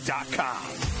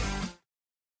DailyRoto.com.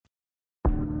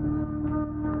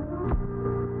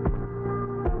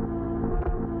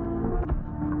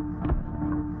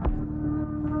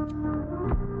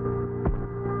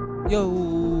 Yo,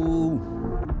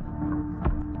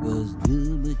 what's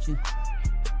good with you?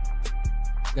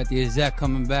 Got the Zach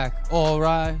coming back. All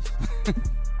rise.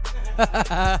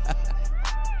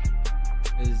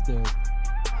 It's dope.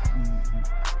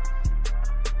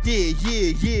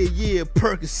 Yeah.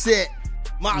 Percocet.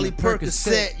 Molly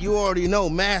Percocet. You already know.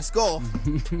 Mask off.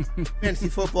 Fantasy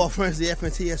Football Friends, the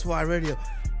FNTSY Radio.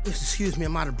 Excuse me,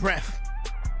 I'm out of breath.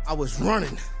 I was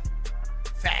running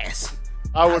fast.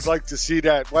 I would like to see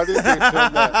that. Why didn't they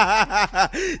film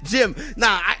that? Jim,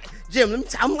 Jim, let me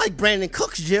I'm like Brandon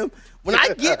Cooks, Jim. When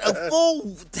I get a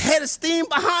full head of steam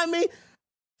behind me,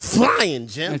 flying,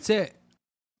 Jim. That's it.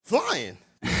 Flying.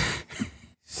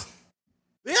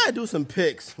 We gotta do some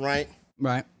picks, right?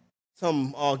 Right.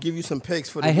 I'll give you some picks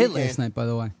for the I weekend. hit last night, by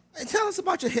the way. Hey, tell us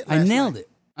about your hit last night. I nailed it.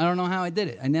 I don't know how I did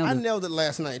it. I nailed it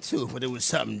last night, too, but it was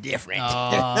something different.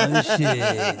 Oh,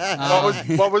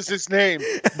 shit. What was his name?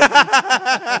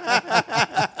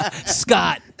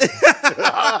 Scott.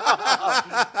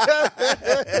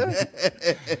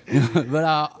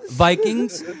 But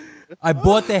Vikings, I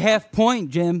bought the half point,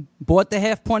 Jim. Bought the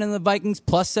half point in the Vikings,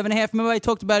 plus 7.5. Remember I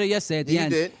talked about it yesterday at the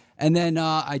end? You did. And then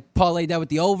I parlayed that with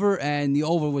the over, and the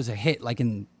over was a hit, like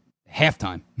in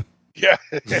halftime. Yeah.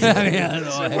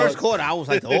 First quarter, I was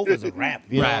like, the over's a wrap.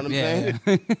 You know what I'm saying?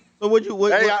 So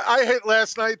I hit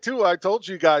last night too. I told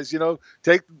you guys,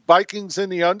 take Vikings in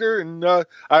the under, and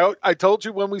I told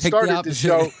you when we started the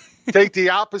show, take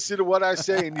the opposite of what I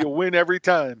say, and you'll win every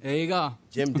time. There you go.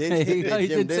 Jim did say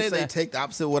take the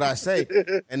opposite of what I say,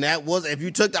 and that was, if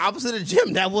you took the opposite of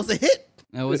Jim, that was a hit.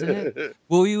 That was a hit.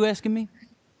 What were you asking me?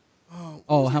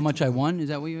 How much I won? Is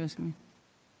that what you're asking me?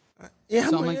 Yeah,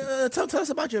 tell us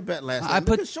about your bet last night.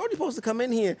 Because Shorty's supposed to come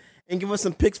in here and give us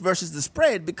some picks versus the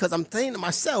spread, because I'm saying to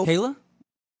myself, Kayla?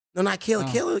 No, not Kayla.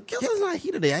 Kayla's not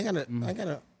here today. I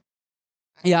gotta.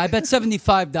 Yeah, I bet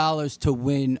 $75 to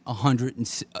win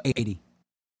 180.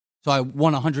 So I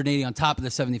won 180 on top of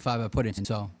the 75 I put in.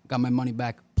 So got my money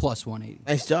back plus 180.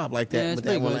 Nice job like that. Yeah, with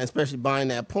that one, especially buying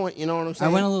that point. You know what I'm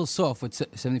saying? I went a little soft with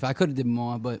 75. I could have did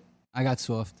more, but I got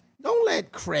soft. Don't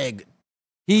let Craig.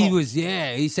 He's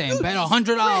saying bet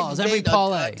 $100 every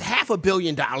parlay. $500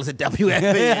 million at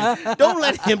WFN. Don't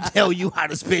let him tell you how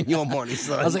to spend your money,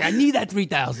 son. I was like, I need that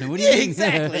 $3,000. What do you mean?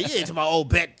 Exactly. Yeah, it's about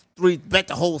bet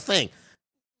the whole thing.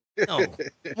 No.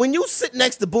 When you sit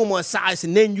next to Boomer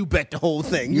Esiason, then you bet the whole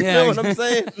thing. You know what I'm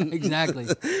saying? Exactly.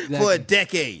 For a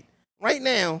decade. Right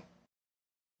now,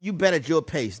 you bet at your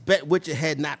pace. Bet with your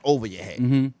head, not over your head.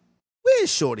 Mm-hmm.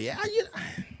 Where's Shorty at?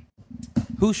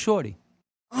 Who's Shorty?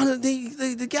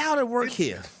 The gal that work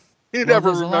here. He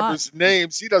never remembers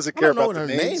names. He doesn't care about the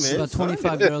names. Name is. About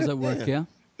 25 girls that work here.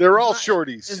 They're all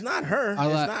shorties. It's not her. It's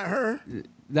not her.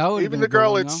 That would Even the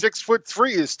girl at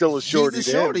 6'3" is still a shorty. She's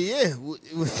a shorty, yeah.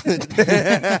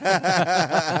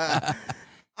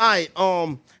 All right.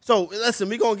 So listen,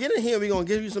 we're gonna get in here. We're gonna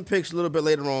give you some picks a little bit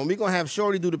later on. We're gonna have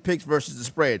Shorty do the picks versus the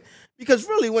spread. Because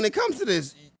really, when it comes to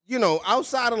this,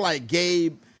 outside of like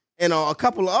Gabe and a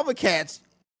couple of other cats,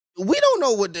 we don't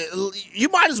know what you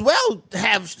might as well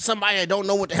have somebody that don't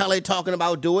know what the hell they talking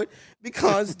about do it,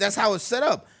 because that's how it's set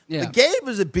up. Yeah. But Gabe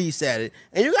is a beast at it.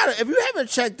 And if you haven't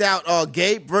checked out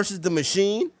Gabe versus the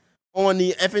Machine on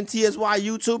the FNTSY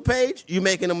YouTube page, you're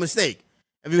making a mistake.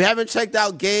 If you haven't checked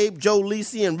out Gabe, Joe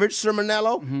Lisi, and Rich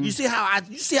Sermonello, you see how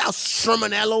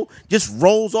Sermonello just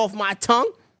rolls off my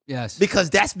tongue? Yes. Because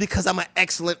I'm an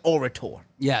excellent orator.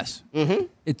 Yes. Mm-hmm.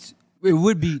 It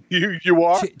would be you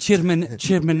are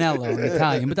Cerminello in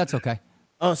Italian, but that's okay.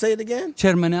 Oh, say it again.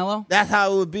 Cerminello. That's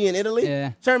how it would be in Italy.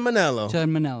 Yeah.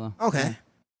 Cerminello. Okay.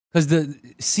 Because the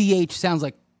CH sounds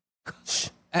like,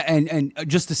 and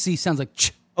just the C sounds like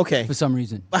ch. Okay. For some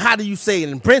reason. But how do you say it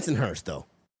in Bensonhurst though?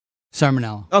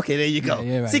 Sermonello. Okay, there you go.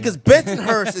 Yeah, right, see, because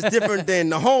Bensonhurst is different than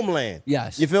the homeland.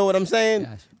 Yes. You feel what I'm saying?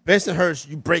 Yes. Bensonhurst,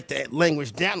 you break that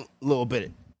language down a little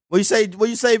bit. What you say,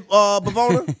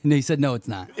 Bavona? No, he said no, it's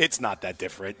not. It's not that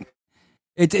different.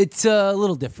 It's a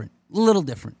little different.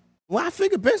 Well, I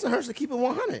figured Bensonhurst to keep it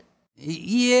 100.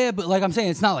 Yeah, but like I'm saying,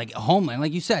 it's not like a homeland.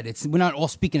 Like you said, we're not all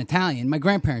speaking Italian. My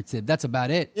grandparents did. That's about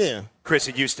it. Yeah. Chris,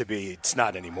 it used to be. It's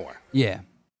not anymore. Yeah.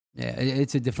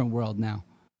 It's a different world now.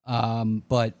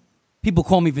 But people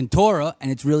call me Ventura, and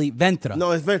it's really Ventra.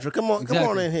 No, it's Ventura. Come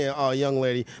on in here, young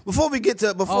lady. Before we get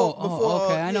to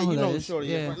okay, I know who that is. Shorty.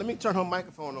 Yeah. Let me turn her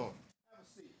microphone on. Have a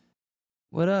seat.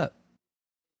 What up?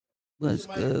 What's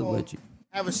good with you?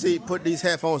 Have a seat. Put these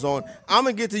headphones on. I'm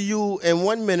gonna get to you in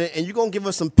 1 minute, and you're gonna give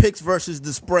us some picks versus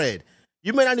the spread.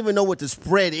 You may not even know what the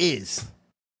spread is.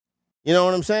 You know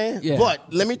what I'm saying? Yeah.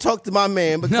 But let me talk to my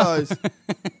man, because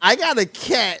I got a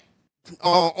cat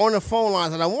on the phone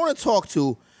lines that I want to talk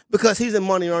to, because he's in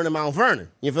Money Earning Mount Vernon.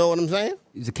 You feel what I'm saying?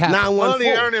 He's a cat. 914.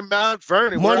 Money Earning Mount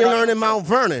Vernon. Money Earning Mount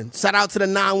Vernon. Shout out to the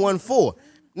 914.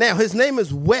 Now, his name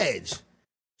is Wedge.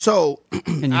 So,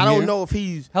 I don't know if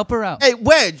he's... Help her out. Hey,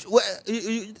 Wedge.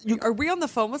 Are we on the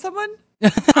phone with someone?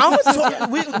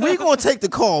 We're going to take the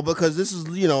call, because this is,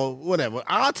 whatever.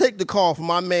 I'll take the call from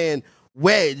my man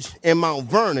Wedge in Mount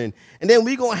Vernon, and then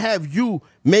we're going to have you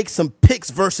make some picks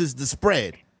versus the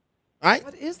spread. All right?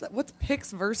 What is that? What's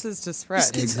picks versus to spread?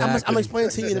 I'm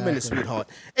explaining to you in a minute, sweetheart.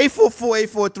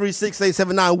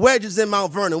 844-843-6879. Wedge is in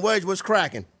Mount Vernon. Wedge, what's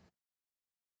cracking?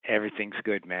 Everything's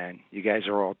good, man. You guys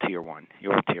are all tier one.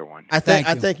 You're all tier one. I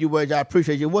thank you, Wedge. I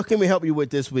appreciate you. What can we help you with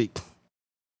this week?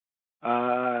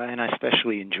 And I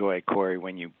especially enjoy, Corey,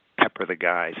 when you pepper the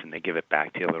guys and they give it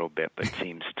back to you a little bit, but it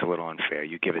seems it's a little unfair.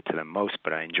 You give it to them most,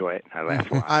 but I enjoy it. I laugh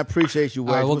a lot. I appreciate you,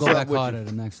 Wedge. All right, we'll What's go up back with harder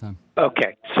the next time.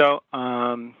 Okay, so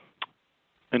in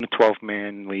a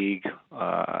 12-man league,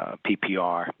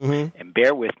 PPR, and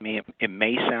bear with me, it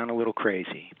may sound a little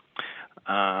crazy.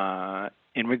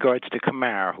 In regards to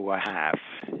Kamara, who I have,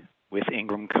 with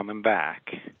Ingram coming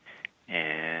back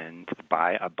and a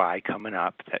bye coming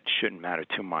up, that shouldn't matter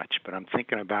too much. But I'm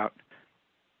thinking about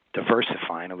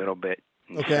diversifying a little bit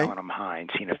and selling them high and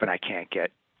seeing if I can't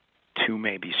get two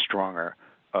maybe stronger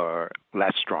or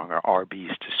less stronger RBs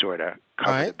to sort of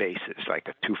cover the bases, like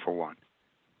a 2-for-1.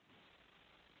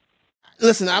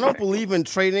 Listen, I don't believe in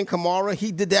trading Kamara.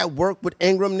 He did that work with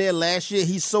Ingram there last year.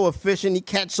 He's so efficient. He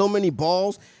catch so many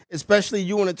balls, especially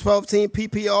you in a 12-team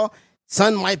PPR.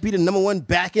 Son might be the number one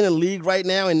back in the league right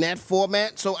now in that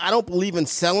format. So I don't believe in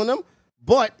selling him.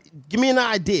 But give me an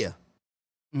idea.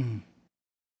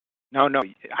 No,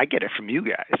 I get it from you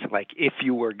guys. Like, if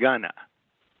you were gonna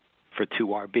for two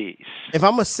RBs. If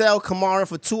I'm going to sell Kamara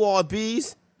for two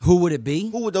RBs, who would it be?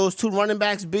 Who would those two running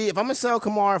backs be? If I'm going to sell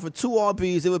Kamara for two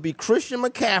RBs, it would be Christian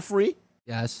McCaffrey.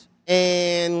 Yes.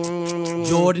 And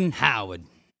Jordan Howard.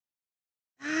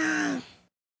 I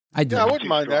do. Yeah, I wouldn't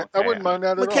mind that. I wouldn't mind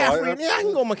that at all. McCaffrey, yeah, I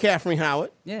can go McCaffrey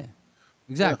Howard. Yeah,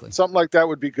 exactly. Yeah, something like that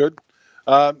would be good.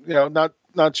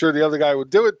 Not sure the other guy would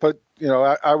do it, but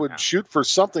I would shoot for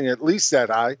something at least that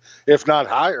high, if not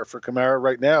higher, for Kamara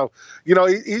right now.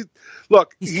 He's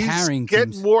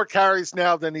getting more carries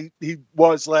now than he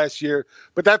was last year,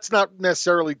 but that's not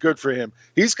necessarily good for him.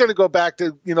 He's going to go back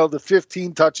to the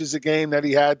 15 touches a game that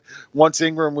he had once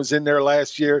Ingram was in there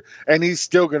last year, and he's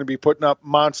still going to be putting up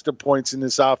monster points in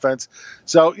this offense.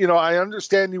 So I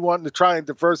understand you wanting to try and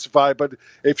diversify, but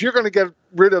if you're going to get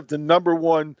rid of the number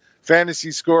one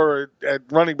fantasy score at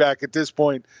running back at this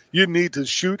point, you need to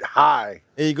shoot high.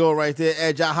 There you go right there.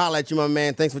 Edge, I'll holler at you, my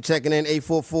man. Thanks for checking in.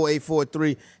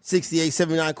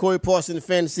 844-843-6879. Corey Parson, the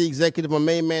fantasy executive, my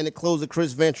main man at closer,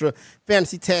 Chris Ventura,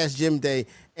 Fantasy Task Jim Day.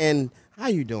 And how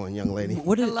you doing, young lady?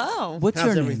 Hello. What's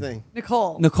How's your everything? name?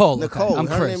 Nicole. Nicole. Nicole. I'm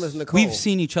Her Chris. name is Nicole. We've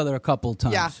seen each other a couple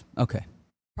times. Yeah. Okay.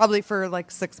 Probably for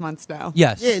like 6 months now.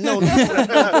 Yes. Yeah, no.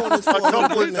 Finally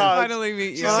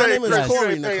meet you. My name is Yes. Corey,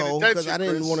 Paying Nicole, because I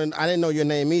attention, didn't know your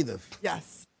name either.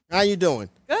 Yes. How you doing?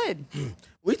 Good.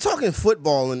 We talking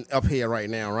football up here right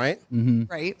now, right? Mm-hmm.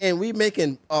 Right. And we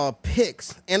making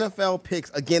picks, NFL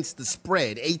picks against the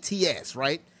spread, ATS,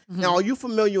 right? Mm-hmm. Now, are you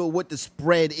familiar with what the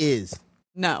spread is?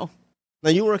 No. Now,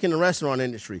 you work in the restaurant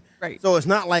industry. Right. So it's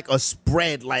not like a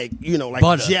spread like, like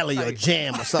Butter. jelly or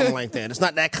jam or something like that. It's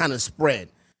not that kind of spread.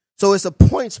 So it's a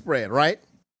point spread, right?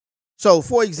 So,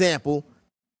 for example,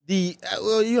 you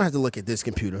don't have to look at this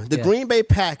computer. The Green Bay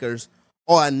Packers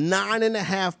are a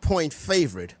 9.5-point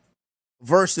favorite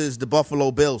versus the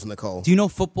Buffalo Bills, Nicole. Do you know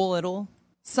football at all?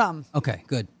 Some. Okay,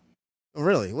 good.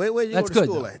 Really? Where you That's go to good,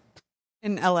 school though. at?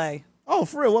 In L.A. Oh,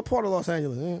 for real? What part of Los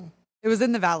Angeles? Yeah. It was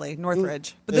in the Valley,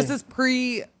 Northridge. But this is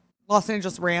pre-Los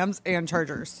Angeles Rams and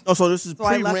Chargers. Oh, so this is So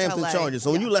I left pre-Rams and LA. Chargers.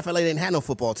 So when you left LA, they didn't have no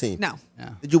football team. No.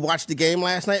 Did you watch the game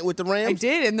last night with the Rams? I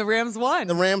did, and the Rams won.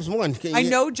 The Rams won. I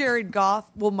know Jared Goff.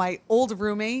 Well, my old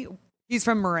roommate, he's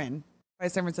from Marin by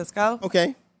San Francisco.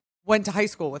 Okay. Went to high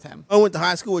school with him. I went to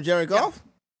high school with Jared Goff?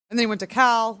 And then he went to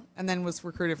Cal, and then was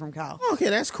recruited from Cal. Okay,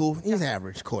 that's cool. He's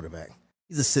average quarterback.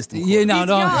 He's a system Yeah, no, He's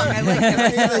don't. young. I like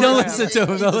him. Don't listen to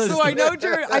him. Don't listen So I to know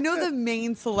Jared. I know the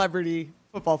main celebrity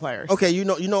football players. Okay, you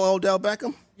know Odell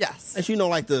Beckham? Yes. And you know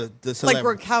like the Like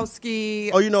celebrity.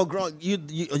 Gronkowski. Oh, you know, do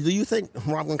you think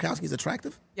Rob Gronkowski's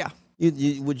attractive? Yeah.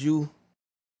 Would you?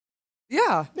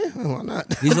 Yeah. Yeah, why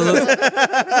not? He's a little.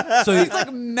 So He's like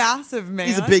a massive man.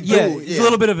 He's a big yeah, dude. he's a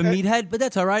little bit of a meathead, but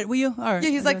that's all right. Will you? All right. Yeah,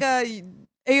 he's like a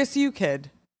ASU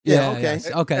kid. Yeah, okay.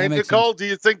 yes. Okay. Hey, that makes Nicole, sense. do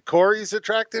you think Corey's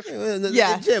attractive?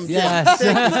 Yes. Jim. Yes.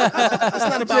 It's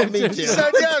not about me, You Jim.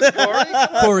 said yes, Corey.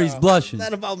 Corey's blushing. It's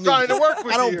not about me. Trying to work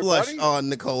with I don't you, blush, buddy.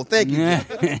 Nicole. Thank you.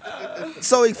 Jim.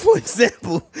 So, for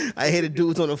example, I hear the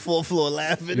dudes on the fourth floor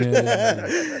laughing.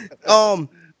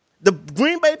 The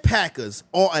Green Bay Packers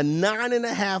are a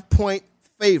 9.5-point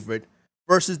favorite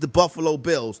versus the Buffalo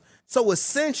Bills. So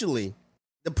essentially,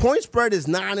 the point spread is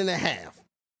 9.5,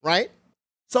 right?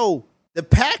 So the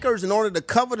Packers, in order to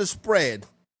cover the spread,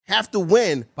 have to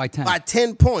win By 10. by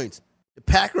 10 points. The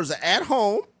Packers are at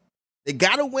home. They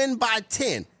got to win by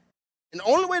 10. And the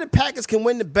only way the Packers can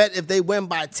win the bet if they win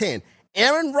by 10.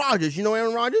 Aaron Rodgers, you know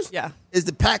Aaron Rodgers? Yeah. Is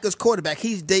the Packers quarterback.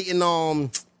 He's dating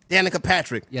Danica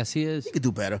Patrick. Yes, he is. He could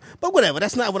do better. But whatever,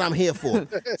 that's not what I'm here for.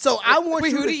 So I want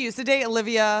Wait, you who to... do you used to date?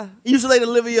 Olivia. He used to date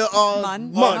Olivia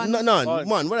Munn?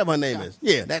 Munn, whatever her name is.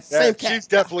 Yeah, that's same cat. She's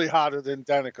definitely hotter than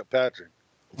Danica Patrick.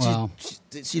 Wow.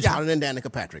 She's hotter than Danica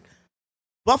Patrick.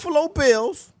 Buffalo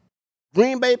Bills,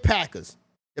 Green Bay Packers.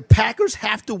 The Packers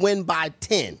have to win by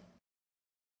 10.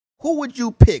 Who would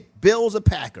you pick, Bills or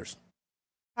Packers?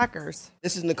 Packers.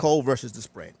 This is Nicole versus the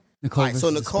spread. Nicole. All right, so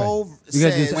versus the Nicole spread. You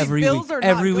guys do this says- every Bills week. are not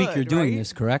Every week good, you're doing right?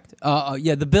 this, correct?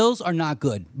 Yeah, the Bills are not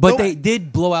good, but Nope. they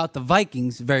did blow out the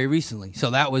Vikings very recently,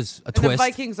 so that was a And twist. the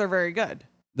Vikings are very good.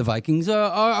 The Vikings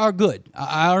are good.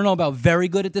 I don't know about very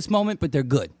good at this moment, but they're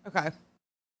good. Okay.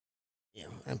 Yeah.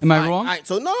 Am I All right, wrong? All right,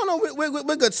 so no,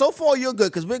 we're good. So far, you're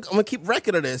good because I'm gonna keep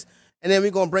record of this, and then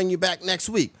we're gonna bring you back next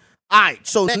week. All right.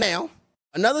 So now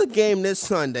another game this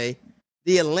Sunday: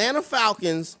 the Atlanta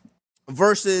Falcons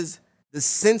versus the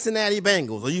Cincinnati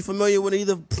Bengals. Are you familiar with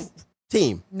either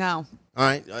team? No. All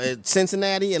right,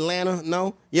 Cincinnati, Atlanta.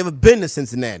 No, you ever been to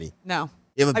Cincinnati? No.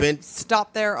 You ever been I've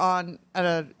stopped there at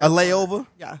a layover?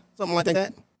 Yeah. Something like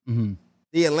that. Mm-hmm.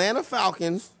 The Atlanta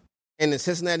Falcons and the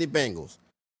Cincinnati Bengals.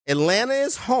 Atlanta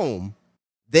is home.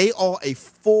 They are a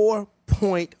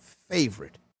 4-point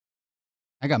favorite.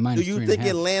 I got Do minus you 3.5. think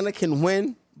Atlanta can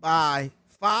win by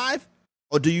 5?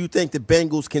 Or do you think the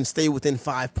Bengals can stay within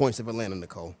 5 points of Atlanta,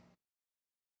 Nicole?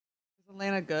 Is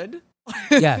Atlanta good?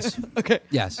 Yes. Okay.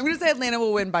 Yes. I'm going to say Atlanta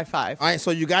will win by 5. All right,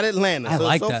 so you got Atlanta. I so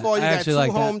like so that. far you I got actually two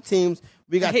like that. home teams.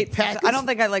 We got the I Packers. don't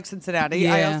think I like Cincinnati.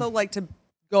 I Yeah. also like to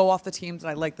go off the teams,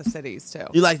 and I like the cities, too.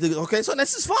 You like the okay, so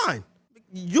this is fine.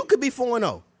 You could be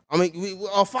 4-0. I mean, we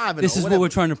are 5-0. This is whatever. what we're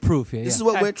trying to prove here. This yeah. is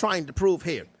what we're trying to prove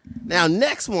here. Now,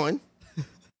 next one,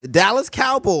 the Dallas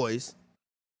Cowboys.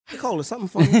 Nicole, is something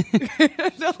funny?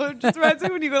 No, it just reminds me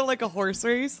when you go to like a horse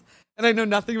race, and I know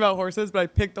nothing about horses, but I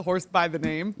pick the horse by the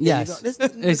name. Yes. This-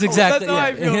 It's exactly. That's how I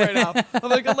yeah. feel right now. I'm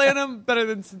like, Atlanta better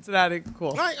than Cincinnati. Cool.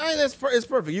 All right, it's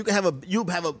perfect. You can have a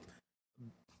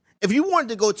If you wanted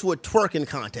to go to a twerking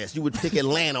contest, you would pick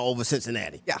Atlanta over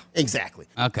Cincinnati. Yeah. Exactly.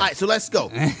 Okay. All right, so let's go.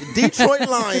 The Detroit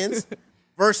Lions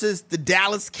versus the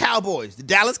Dallas Cowboys. The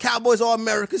Dallas Cowboys are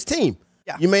America's team.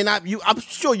 Yeah. You may not. I'm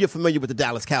sure you're familiar with the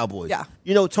Dallas Cowboys. Yeah.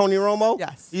 You know Tony Romo?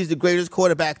 Yes. He's the greatest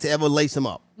quarterback to ever lace him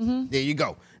up. Mm-hmm. There you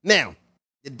go. Now,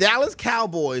 the Dallas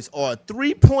Cowboys are a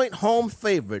 3-point home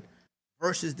favorite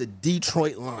versus the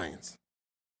Detroit Lions.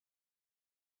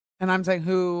 And I'm saying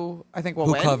who I think will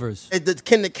Who win. covers?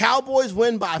 Can the Cowboys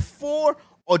win by 4,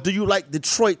 or do you like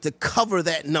Detroit to cover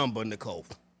that number, Nicole?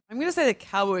 I'm going to say the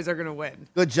Cowboys are going to win.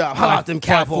 Good job. How about them By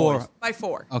Cowboys? 4. By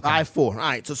 4. Okay. By 4. All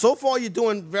right. So far, you're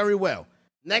doing very well.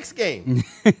 Next game.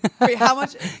 Wait, how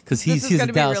much? 'Cause this he's is a going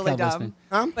to be Dallas really Cowboys dumb.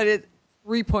 fan. But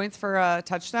 3 points for a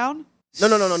touchdown No,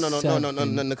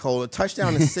 7. Nicole. A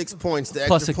touchdown is 6 points. The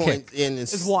Plus extra a point kick. in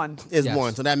is 1. Is Yes.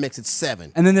 1. So that makes it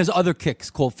 7. And then there's other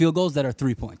kicks called field goals that are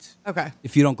 3 points. Okay.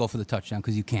 If you don't go for the touchdown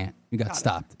because you can't. You got Got it.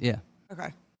 stopped. Yeah.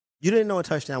 Okay. You didn't know a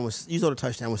touchdown was. You thought a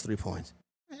touchdown was 3 points.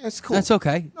 That's cool. That's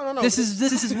okay. No. This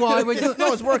is why we're doing.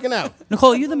 No, it's working out.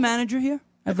 Nicole, are you the manager here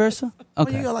at Versa? Well,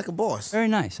 Okay. you got like a boss. Very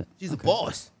nice. She's a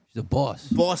boss. She's a boss.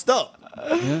 Bossed up.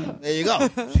 There you go.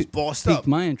 She's bossed Piqued up.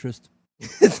 my interest.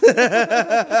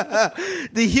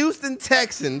 The Houston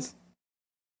Texans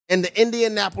and the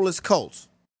Indianapolis Colts.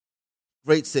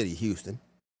 Great city, Houston.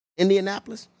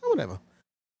 Indianapolis? Whatever.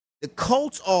 The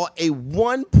Colts are a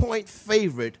 1-point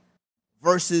favorite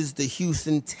versus the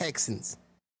Houston Texans.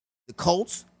 The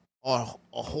Colts are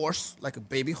a horse, like a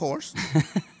baby horse.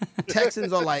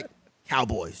 Texans are like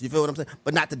Cowboys. You feel what I'm saying?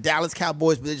 But not the Dallas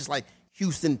Cowboys, but they're just like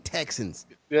Houston Texans.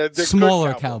 Yeah, they're good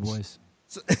Smaller Cowboys.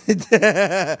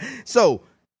 So,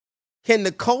 can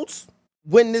the Colts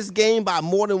win this game by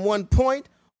more than 1 point,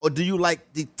 or do you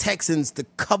like the Texans to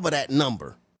cover that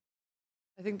number?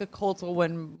 I think the Colts will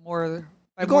win more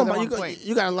by You're more going than by- 1 you got- point.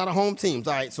 You got a lot of home teams.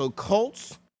 All right, so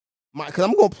Colts, because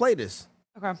I'm going to play this.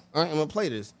 Okay. All right, I'm going to play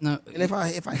this. No. And if I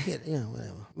hit,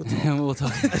 whatever. We'll talk. We'll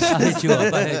talk. I'll hit you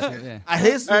up. I'll hit you. Yeah. I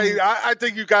hit some. Hey, I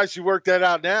think you guys should work that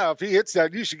out now. If he hits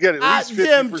that, you should get at least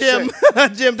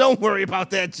 50%. Jim, don't worry about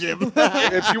that, Jim.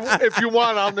 If you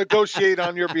want, I'll negotiate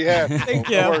on your behalf. Thank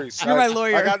No you. worries. You're my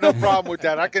lawyer. I got no problem with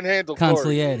that. I can handle Corey.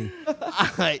 Consigliere. All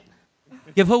right.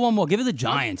 Give her one more. Give her the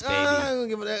Giants,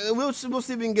 baby. We'll see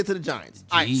if we can get to the Giants.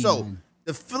 All right, Gee, so man.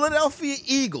 the Philadelphia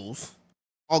Eagles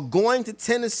are going to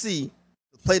Tennessee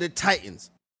to play the Titans.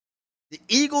 The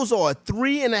Eagles are a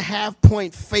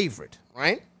 3.5-point favorite,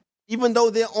 right? Even though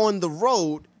they're on the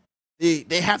road, they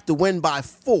have to win by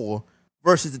 4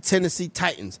 versus the Tennessee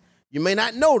Titans. You may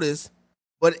not notice,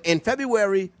 but in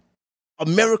February, a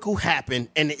miracle happened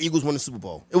and the Eagles won the Super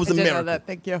Bowl. It was I a did miracle. know that.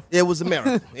 Thank you. It was a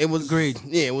miracle. It was Agreed.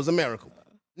 Yeah, it was a miracle.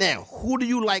 Now, who do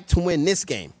you like to win this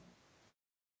game?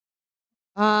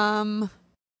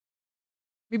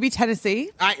 Maybe Tennessee.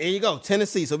 All right, there you go.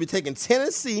 Tennessee. So we're taking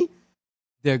Tennessee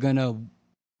They're gonna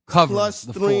cover plus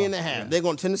the 3.5. 4. Yeah. They're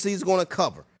going. Tennessee's going to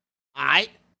cover. All right.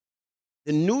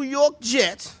 The New York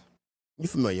Jets. You're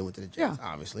familiar with the Jets,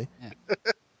 obviously. Yeah.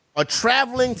 Are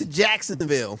traveling to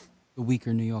Jacksonville The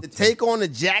weaker New York to team. take on the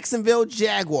Jacksonville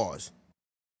Jaguars.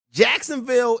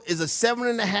 Jacksonville is a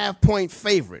 7.5-point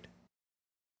favorite.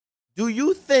 Do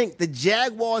you think the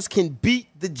Jaguars can beat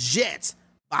the Jets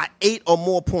by 8 or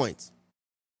more points?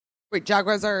 Wait,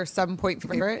 Jaguars are a 7-point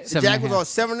favorite. The Jaguars are a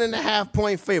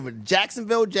 7.5-point favorite.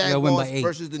 Jacksonville win by Jaguars 8.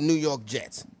 versus the New York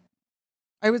Jets.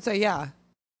 I would say, yeah.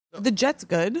 The Jets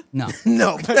good. No.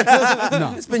 No.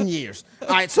 No. It's been years. All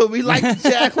right, so we like the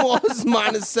Jaguars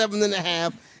minus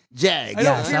 7.5. Jags. I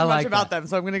don't Yes, hear I much like about that. them,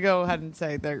 so I'm going to go ahead and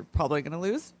say they're probably going to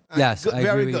lose. Yes, Good, I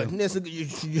very agree good. with you. That's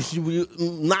a good-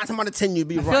 9 times out of 10, you'd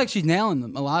be I right. feel like she's nailing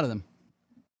them. A lot of them.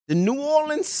 The New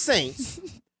Orleans Saints.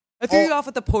 I threw you off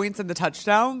with the points and the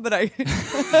touchdown, but I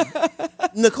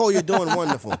Nicole, you're doing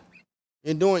wonderful.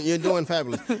 You're doing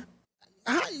fabulous.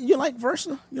 You like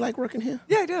Versa? You like working here?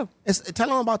 yeah, I do. Tell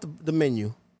them about the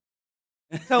menu.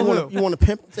 Tell You who? want to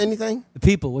pimp anything? The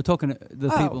people. We're talking to the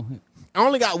people. I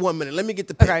only got 1 minute. Let me get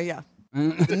the pimp. Okay, yeah.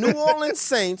 The New Orleans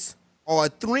Saints are a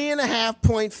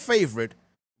 3.5-point favorite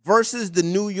versus the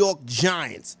New York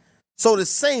Giants. So the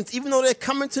Saints, even though they're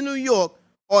coming to New York,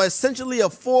 are essentially a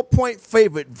 4-point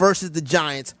favorite versus the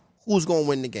Giants. Who's going to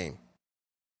win the game?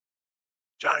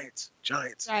 Giants.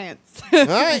 Giants. All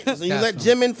right, so you let Definitely.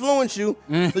 Jim influence you.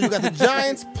 So you got the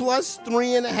Giants plus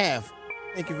 3.5.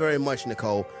 Thank you very much,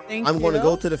 Nicole. Thank I'm going to you.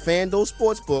 go to the FanDuel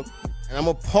Sportsbook, and I'm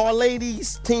going to parlay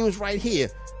these teams right here.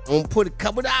 I'm going to put a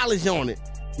couple dollars on it.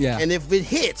 Yeah. And if it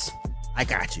hits, I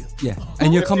got you. Yeah,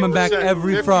 and you're coming back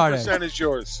every Friday. 50% is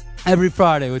yours. Every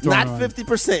Friday. Not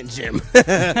 50%, Jim.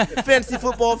 Fantasy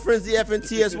Football Frenzy,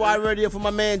 FNTSY Radio for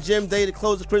my man Jim Day, the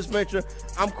closer, Chris Venture.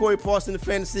 I'm Corey Parson, the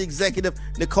fantasy executive.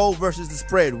 Nicole versus the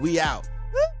spread. We out.